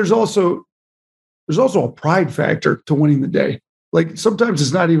 And there's also a pride factor to winning the day. Like sometimes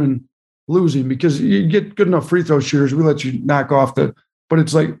it's not even losing because you get good enough free throw shooters. We let you knock off but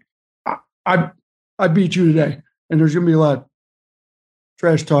it's like, I beat you today. And there's going to be a lot of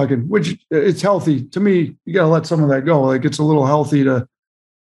trash talking, which it's healthy. To me, you got to let some of that go. Like it's a little healthy to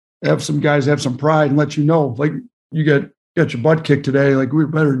have some guys have some pride and let you know, like you got your butt kicked today. Like we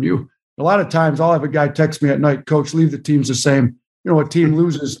were better than you. A lot of times I'll have a guy text me at night, coach, leave the teams the same. You know, a team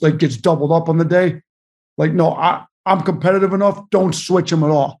loses, like gets doubled up on the day. Like, no, I'm competitive enough. Don't switch them at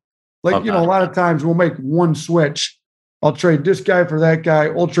all. Like, a lot of times we'll make one switch. I'll trade this guy for that guy,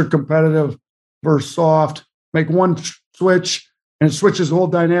 ultra competitive versus soft, make one switch and it switches the whole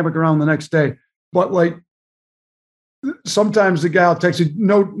dynamic around the next day. But like sometimes the guy will text you,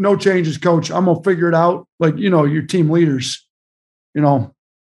 no changes, coach. I'm going to figure it out. Like, your team leaders,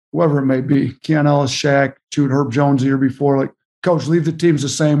 whoever it may be, Keon Ellis, Shaq, shoot Herb Jones the year before, like, coach, leave the teams the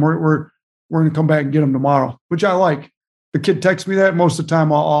same. We're going to come back and get them tomorrow, which I like. The kid texts me that. Most of the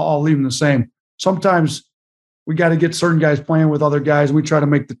time I'll leave them the same. Sometimes we got to get certain guys playing with other guys. We try to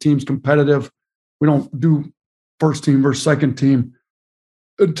make the teams competitive. We don't do first team versus second team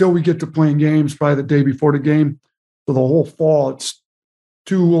until we get to playing games, probably the day before the game. So the whole fall, it's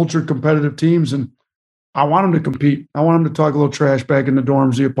two ultra competitive teams, and I want them to compete. I want them to talk a little trash back in the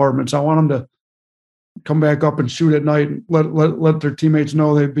dorms, the apartments. I want them to come back up and shoot at night and let their teammates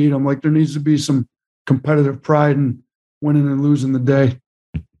know they beat them. Like there needs to be some competitive pride in winning and losing the day.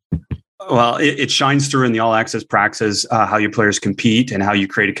 Well, it shines through in the all access practices, how your players compete and how you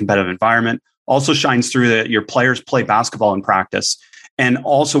create a competitive environment. Also shines through that your players play basketball in practice. And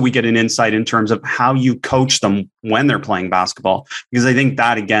also we get an insight in terms of how you coach them when they're playing basketball, because I think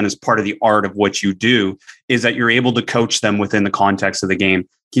that, again, is part of the art of what you do, is that you're able to coach them within the context of the game.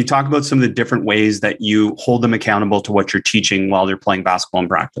 Can you talk about some of the different ways that you hold them accountable to what you're teaching while they're playing basketball in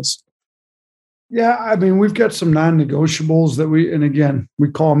practice? Yeah, I mean, we've got some non-negotiables that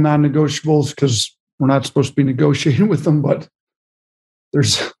we call them non-negotiables because we're not supposed to be negotiating with them, but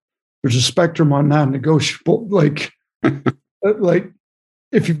there's a spectrum on non-negotiable. Like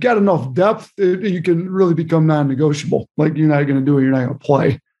if you've got enough depth, you can really become non-negotiable. Like you're not going to do it, you're not going to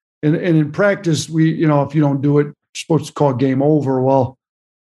play. And in practice, if you don't do it, you're supposed to call game over. Well,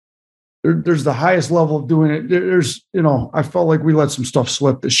 there's the highest level of doing it. I felt like we let some stuff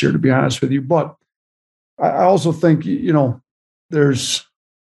slip this year, to be honest with you. But I also think, there's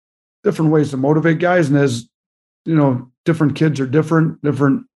different ways to motivate guys. And as, different kids are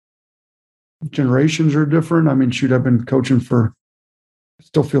different generations are different. I mean, I've been coaching I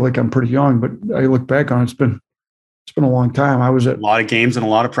still feel like I'm pretty young, but I look back on it, it's been a long time. I was at a lot of games and a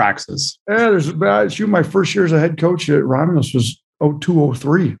lot of practices. Yeah, my first year as a head coach at Romulus was 02,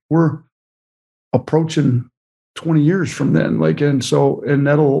 03. We're approaching 20 years from then. And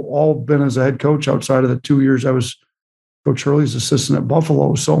that'll all been as a head coach outside of the 2 years I was Coach Hurley's assistant at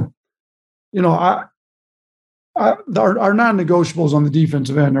Buffalo. So, our non-negotiables on the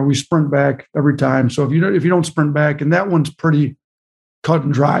defensive end are we sprint back every time. So if you don't sprint back, and that one's pretty cut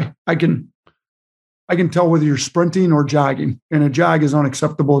and dry, I can tell whether you're sprinting or jogging, and a jog is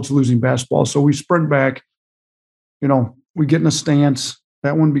unacceptable. It's losing basketball. So we sprint back, we get in a stance.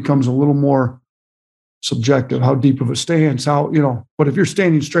 That one becomes a little more subjective. How deep of a stance, but if you're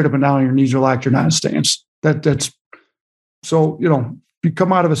standing straight up and down and your knees are locked, you're not in a stance. That's so, if you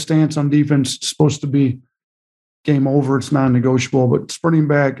come out of a stance on defense, it's supposed to be game over. It's non-negotiable, but sprinting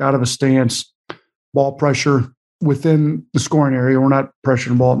back out of a stance, ball pressure within the scoring area. We're not pressuring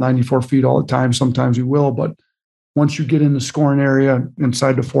the ball at 94 feet all the time. Sometimes we will, but once you get in the scoring area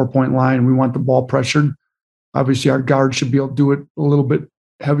inside the 4-point line, we want the ball pressured. Obviously, our guards should be able to do it a little bit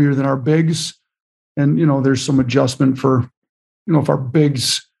heavier than our bigs. And, there's some adjustment for, if our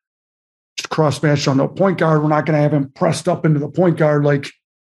bigs cross-matched on the point guard, we're not going to have him pressed up into the point guard like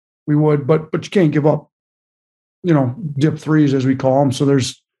we would, but you can't give up, dip threes, as we call them. So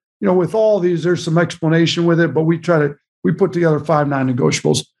there's, with all these, there's some explanation with it, but we put together 5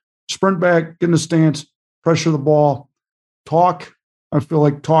 non-negotiables: sprint back, get in the stance, pressure the ball, talk. I feel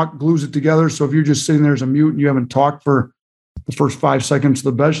like talk glues it together. So if you're just sitting there as a mute and you haven't talked for the first 5 seconds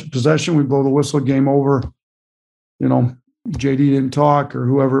of the possession, we blow the whistle, game over. JD didn't talk or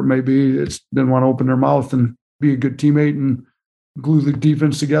whoever it may be, didn't want to open their mouth and be a good teammate and glue the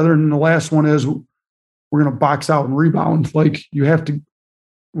defense together. And the last one is we're going to box out and rebound. Like you have to,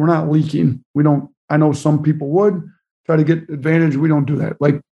 we're not leaking. I know some people would try to get advantage. We don't do that.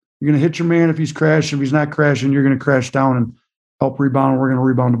 Like you're going to hit your man if he's crashing. If he's not crashing, you're going to crash down and help rebound. We're going to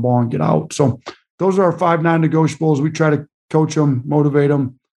rebound the ball and get out. So those are our 5 non-negotiables. We try to coach them, motivate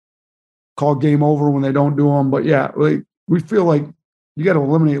them, call game over when they don't do them. But yeah, we feel like you got to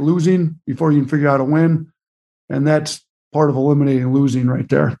eliminate losing before you can figure out how to win. And that's part of eliminating losing right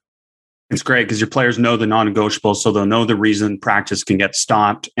there. It's great because your players know the non-negotiables, so they'll know the reason practice can get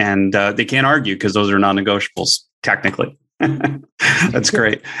stopped, and they can't argue because those are non-negotiables technically. That's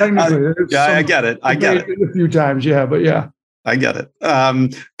great. I get it. A few times, but yeah. I get it.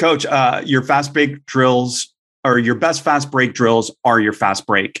 Coach, your fast break drills or your best fast break drills are your fast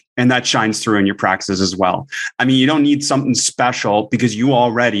break, and that shines through in your practices as well. I mean, you don't need something special because you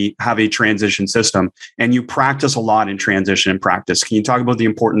already have a transition system and you practice a lot in transition and practice. Can you talk about the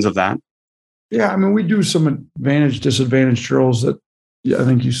importance of that? Yeah, I mean, we do some advantage, disadvantage drills that I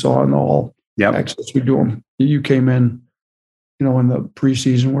think you saw in the all access. We do them. You came in, in the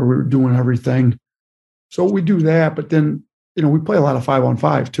preseason where we were doing everything. So we do that, but then, we play a lot of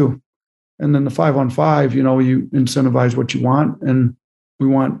 5-on-5 too. And then the 5-on-5, you incentivize what you want. And we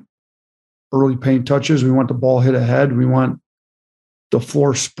want early paint touches. We want the ball hit ahead. We want the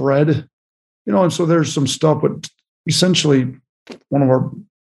floor spread, and so there's some stuff, but essentially one of our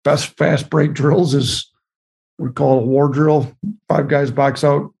best fast break drills is we call it a war drill. 5 guys box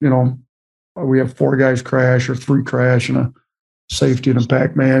out, we have 4 guys crash or 3 crash and a safety and a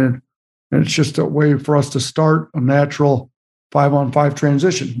pack man. And it's just a way for us to start a natural 5-on-5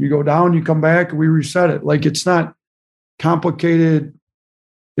 transition. You go down, you come back, we reset it. Like it's not complicated.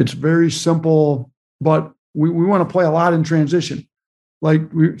 It's very simple, but we want to play a lot in transition.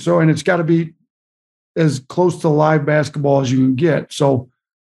 And it's got to be as close to live basketball as you can get. So,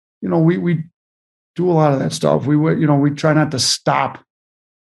 we do a lot of that stuff. We try not to stop.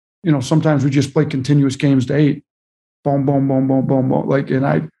 Sometimes we just play continuous games to 8. Boom, boom, boom, boom, boom,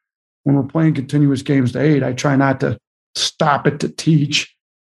 boom. When we're playing continuous games to 8, I try not to stop it to teach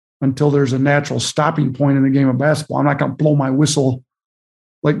until there's a natural stopping point in the game of basketball. I'm not going to blow my whistle.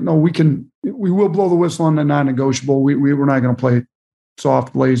 No, we will blow the whistle on the non-negotiable. We're not going to play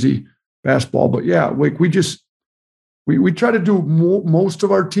soft, lazy basketball. But yeah, we try to do most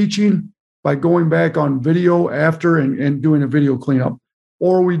of our teaching by going back on video after and doing a video cleanup.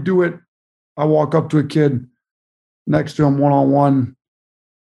 Or we do it, I walk up to a kid next to him one-on-one,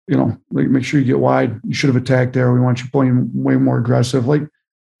 make sure you get wide. You should have attacked there. We want you playing way more aggressive. I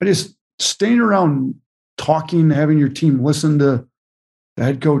just staying around talking, having your team listen to the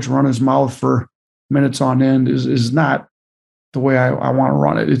head coach run his mouth for minutes on end is not the way I want to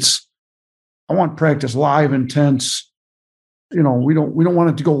run it. I want practice live, intense. We don't want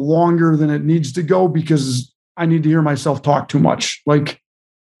it to go longer than it needs to go because I need to hear myself talk too much.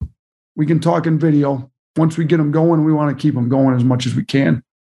 We can talk in video. Once we get them going, we want to keep them going as much as we can.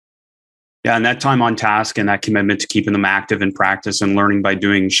 Yeah, and that time on task and that commitment to keeping them active in practice and learning by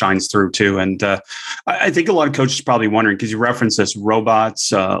doing shines through too. And I think a lot of coaches are probably wondering, because you reference this,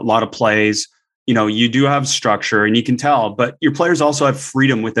 robots, a lot of plays, you do have structure and you can tell, but your players also have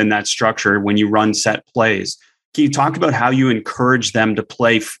freedom within that structure when you run set plays. Can you talk about how you encourage them to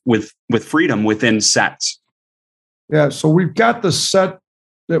play with freedom within sets? Yeah, so we've got the set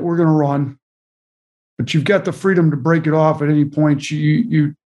that we're going to run, but you've got the freedom to break it off at any point.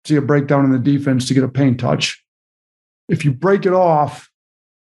 You see a breakdown in the defense to get a paint touch. If you break it off,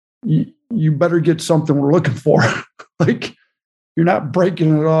 you better get something we're looking for. You're not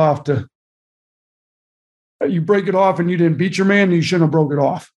breaking it off you break it off and you didn't beat your man, you shouldn't have broke it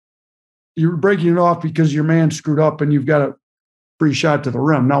off. You're breaking it off because your man screwed up and you've got a free shot to the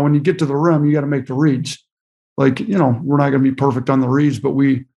rim. Now, when you get to the rim, you got to make the reads. We're not going to be perfect on the reads, but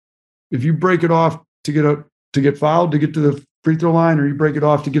if you break it off to get fouled, to get to the free throw line, or you break it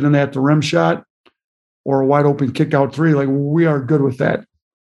off to get in at the rim shot or a wide open kick out 3, we are good with that.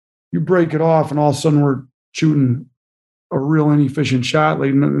 You break it off and all of a sudden we're shooting a real inefficient shot.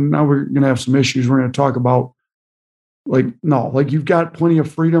 Now we're going to have some issues we're going to talk about. You've got plenty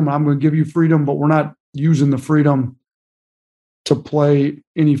of freedom. I'm going to give you freedom, but we're not using the freedom to play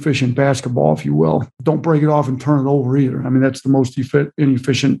inefficient basketball, if you will. Don't break it off and turn it over either. I mean, that's the most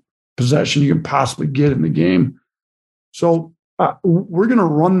inefficient possession you can possibly get in the game. So we're going to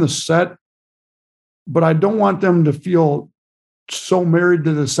run the set, but I don't want them to feel so married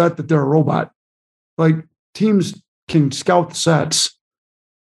to the set that they're a robot. Teams can scout the sets.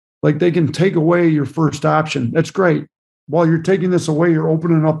 They can take away your first option. That's great. while you're taking this away, you're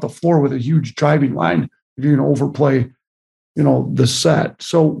opening up the floor with a huge driving line if you're going to overplay, the set.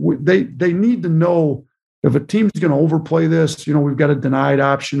 So they need to know if a team's going to overplay this, we've got a denied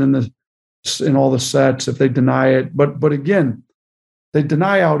option in all the sets if they deny it. But again, they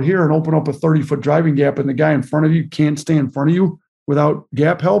deny out here and open up a 30-foot driving gap, and the guy in front of you can't stay in front of you without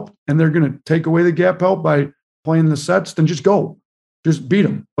gap help, and they're going to take away the gap help by playing the sets, then just go. Just beat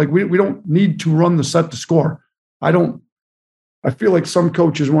them. Like, we don't need to run the set to score. I feel like some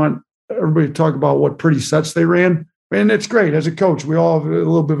coaches want everybody to talk about what pretty sets they ran. And it's great. As a coach, we all have a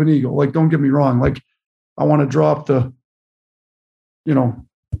little bit of an ego. Like, don't get me wrong. Like, I want to drop the,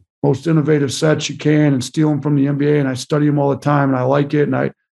 most innovative sets you can and steal them from the NBA. And I study them all the time and I like it.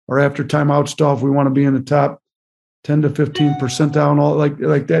 And or after timeout stuff, we want to be in the top 10 to 15 percentile and all like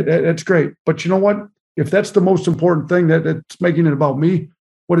that. That's great. But you know what? If that's the most important thing that's making it about me,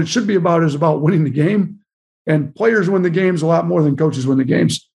 what it should be about is about winning the game. And players win the games a lot more than coaches win the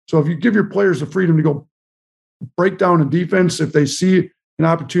games. So if you give your players the freedom to go break down a defense, if they see an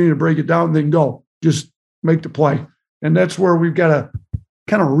opportunity to break it down, then go. Just make the play. And that's where we've got to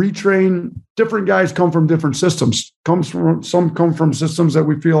kind of retrain. Different guys come from different systems. Some come from systems that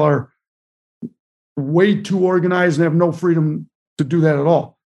we feel are way too organized and have no freedom to do that at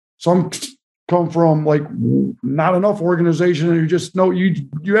all. Some come from like not enough organization, and you just know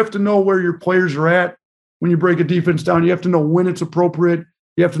you have to know where your players are at when you break a defense down. You have to know when it's appropriate.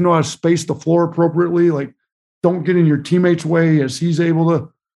 You have to know how to space the floor appropriately. Like, don't get in your teammate's way as he's able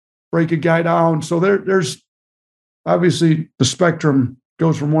to break a guy down. So there's obviously the spectrum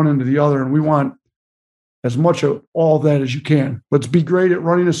goes from one end to the other, and we want as much of all that as you can. Let's be great at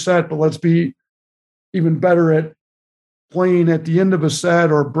running a set, but let's be even better at playing at the end of a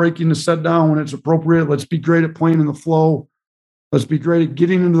set or breaking the set down when it's appropriate. Let's be great at playing in the flow. Let's be great at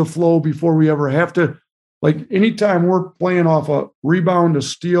getting into the flow before we ever have to. Like, anytime we're playing off a rebound, a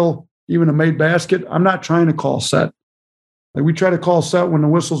steal, even a made basket, I'm not trying to call set. Like, we try to call set when the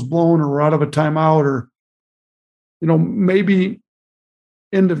whistle's blown or we're out of a timeout, or, maybe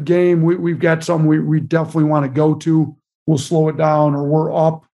end of game, we've got some we definitely want to go to. We'll slow it down, or we're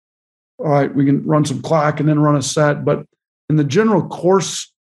up. All right, we can run some clock and then run a set. But in the general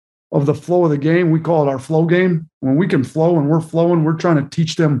course of the flow of the game, we call it our flow game. When we can flow and we're flowing, we're trying to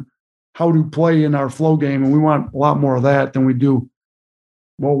teach them how to play in our flow game. And we want a lot more of that than we do.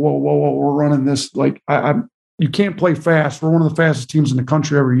 Whoa, we're running this. Like, you can't play fast. We're one of the fastest teams in the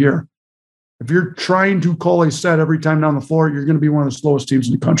country every year. If you're trying to call a set every time down the floor, you're going to be one of the slowest teams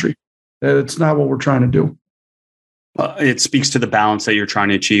in the country. It's not what we're trying to do. It speaks to the balance that you're trying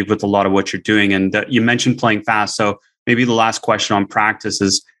to achieve with a lot of what you're doing. And you mentioned playing fast. So maybe the last question on practice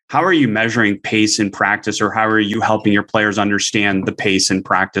is, how are you measuring pace in practice, or how are you helping your players understand the pace in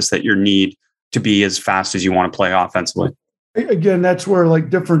practice that you need to be as fast as you want to play offensively? Again, that's where, like,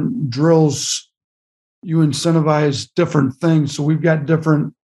 different drills, you incentivize different things. So we've got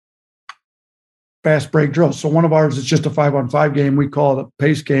different fast break drills. So one of ours is just a 5-on-5 game. We call it a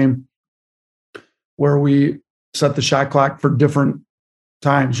pace game, where we set the shot clock for different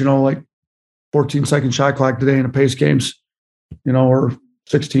times, like 14-second shot clock today in a pace games, or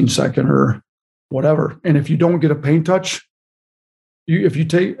 16-second or whatever. And if you don't get a paint touch, we've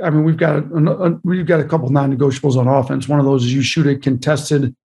got a couple of non-negotiables on offense. One of those is you shoot a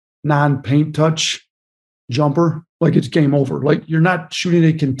contested non-paint touch jumper, like, it's game over. Like, you're not shooting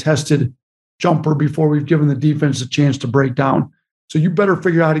a contested jumper before we've given the defense a chance to break down. So you better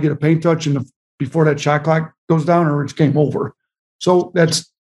figure out how to get a paint touch before that shot clock goes down, or it's game over. So that's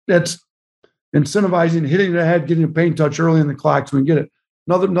incentivizing, hitting the head, getting a paint touch early in the clock so we can get it.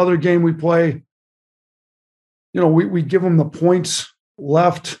 Another game we play, we give them the points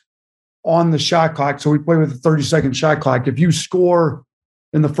left on the shot clock. So we play with a 30-second shot clock. If you score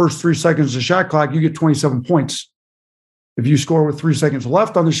in the first 3 seconds of the shot clock, you get 27 points. If you score with 3 seconds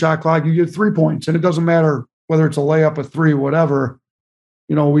left on the shot clock, you get 3 points. And it doesn't matter whether it's a layup, a three, whatever.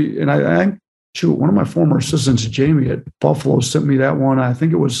 I one of my former assistants, Jamie at Buffalo, sent me that one. I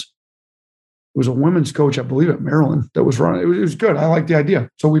think it was a women's coach, I believe, at Maryland that was running. It was good. I like the idea.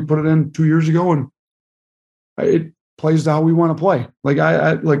 So we put it in 2 years ago, and it plays to how we want to play. Like,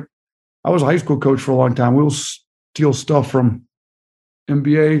 I was a high school coach for a long time. We'll steal stuff from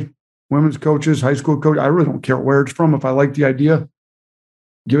NBA women's coaches, high school coach. I really don't care where it's from. If I like the idea,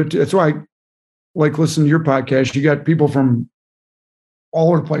 give it to. That's why I like listening to your podcast. You got people from all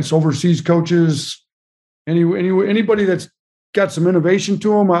over the place, overseas coaches, anybody that's got some innovation to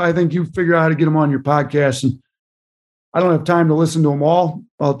them. I think you figure out how to get them on your podcast. And I don't have time to listen to them all.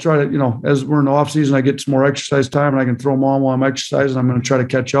 I'll try to, as we're in the off season, I get some more exercise time and I can throw them on while I'm exercising. I'm going to try to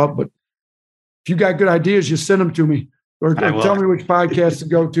catch up. But if you got good ideas, just send them to me. or tell me which podcast to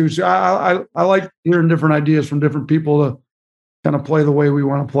go to. So I like hearing different ideas from different people to kind of play the way we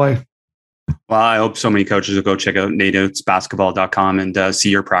want to play. Well, I hope so many coaches will go check out nateoatsbasketball.com and see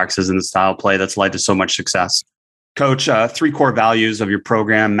your practices and the style of play that's led to so much success. Coach, 3 core values of your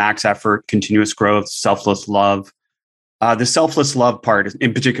program: max effort, continuous growth, selfless love. The selfless love part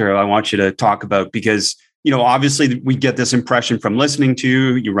in particular, I want you to talk about, because, obviously we get this impression from listening to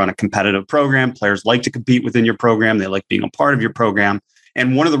you. You run a competitive program. Players like to compete within your program. They like being a part of your program.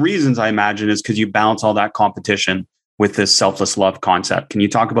 And one of the reasons, I imagine, is because you balance all that competition with this selfless love concept. Can you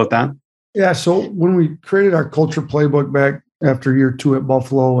talk about that? Yeah. So when we created our culture playbook back after year 2 at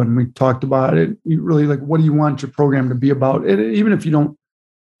Buffalo, and we talked about it, you really what do you want your program to be about? And even if you don't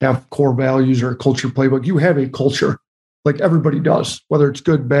have core values or a culture playbook, you have a culture like everybody does, whether it's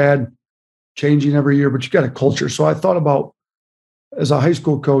good, bad, changing every year, but you got a culture. So I thought about, as a high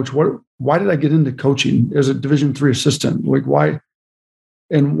school coach, why did I get into coaching as a Division III assistant? Like, why?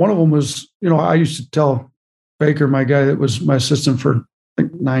 And one of them was, I used to tell Baker, my guy that was my assistant for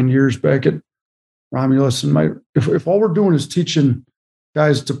 9 years back at Romulus, and if all we're doing is teaching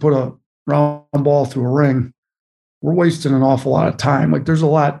guys to put a round ball through a ring, we're wasting an awful lot of time. Like, there's a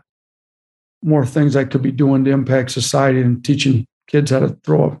lot more things I could be doing to impact society and teaching kids how to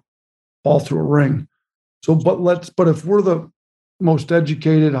throw a ball through a ring. So, but if we're the most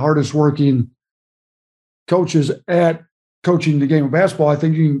educated, hardest working coaches at coaching the game of basketball, I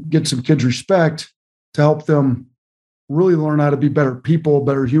think you can get some kids respect to help them really learn how to be better people,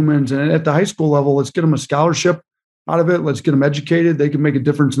 better humans. And at the high school level, let's get them a scholarship out of it. Let's get them educated. They can make a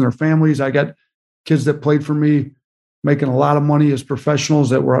difference in their families. I got kids that played for me making a lot of money as professionals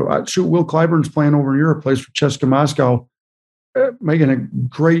that were, Will Clyburn's playing over in Europe, plays for Cheska Moscow, making a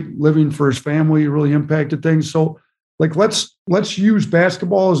great living for his family, really impacted things. So let's use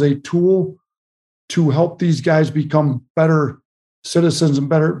basketball as a tool to help these guys become better citizens and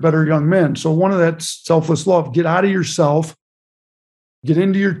better young men. So one of that's selfless love. Get out of yourself, get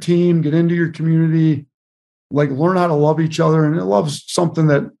into your team, get into your community, learn how to love each other. And love's something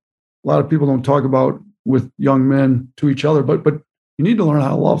that a lot of people don't talk about with young men to each other, but you need to learn how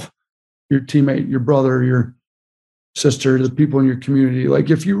to love your teammate, your brother, your sister, the people in your community.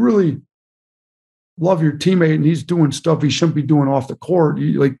 If you really love your teammate and he's doing stuff he shouldn't be doing off the court,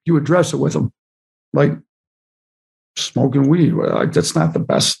 you address it with him. Smoking weed, that's not the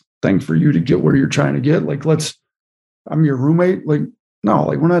best thing for you to get where you're trying to get. I'm your roommate. No,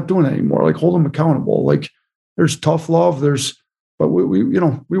 we're not doing it anymore. Hold them accountable. There's tough love. But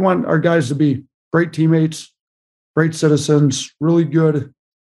we want our guys to be great teammates, great citizens, really good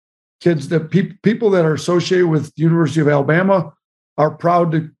kids. That people that are associated with the University of Alabama are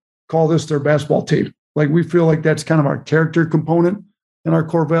proud to call this their basketball team. We feel like that's kind of our character component and our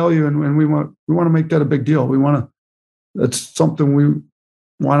core value, and we want to make that a big deal. That's something we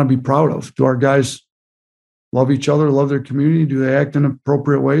want to be proud of. Do our guys love each other, love their community? Do they act in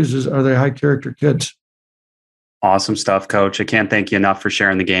appropriate ways? Are they high character kids? Awesome stuff, Coach. I can't thank you enough for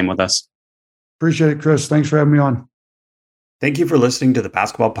sharing the game with us. Appreciate it, Chris. Thanks for having me on. Thank you for listening to the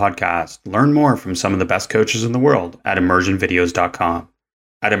Basketball Podcast. Learn more from some of the best coaches in the world at immersionvideos.com.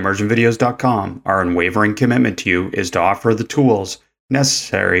 At immersionvideos.com, our unwavering commitment to you is to offer the tools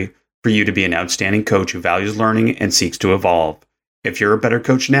necessary for you to be an outstanding coach who values learning and seeks to evolve. If you're a better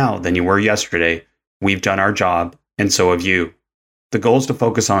coach now than you were yesterday, we've done our job, and so have you. The goal is to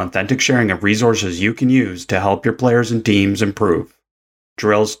focus on authentic sharing of resources you can use to help your players and teams improve.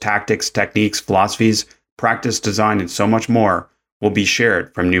 Drills, tactics, techniques, philosophies, practice design, and so much more will be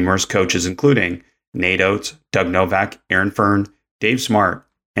shared from numerous coaches, including Nate Oats, Doug Novak, Aaron Fern, Dave Smart,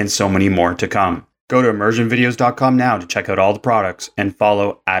 and so many more to come. Go to immersionvideos.com now to check out all the products and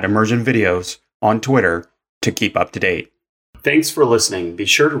follow at immersionvideos on Twitter to keep up to date. Thanks for listening. Be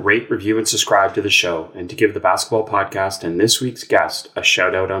sure to rate, review, and subscribe to the show, and to give the Basketball Podcast and this week's guest a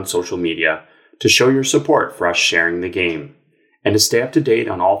shout out on social media to show your support for us sharing the game. And to stay up to date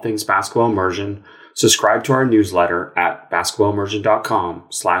on all things basketball immersion, subscribe to our newsletter at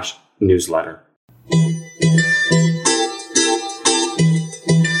basketballimmersion.com/newsletter.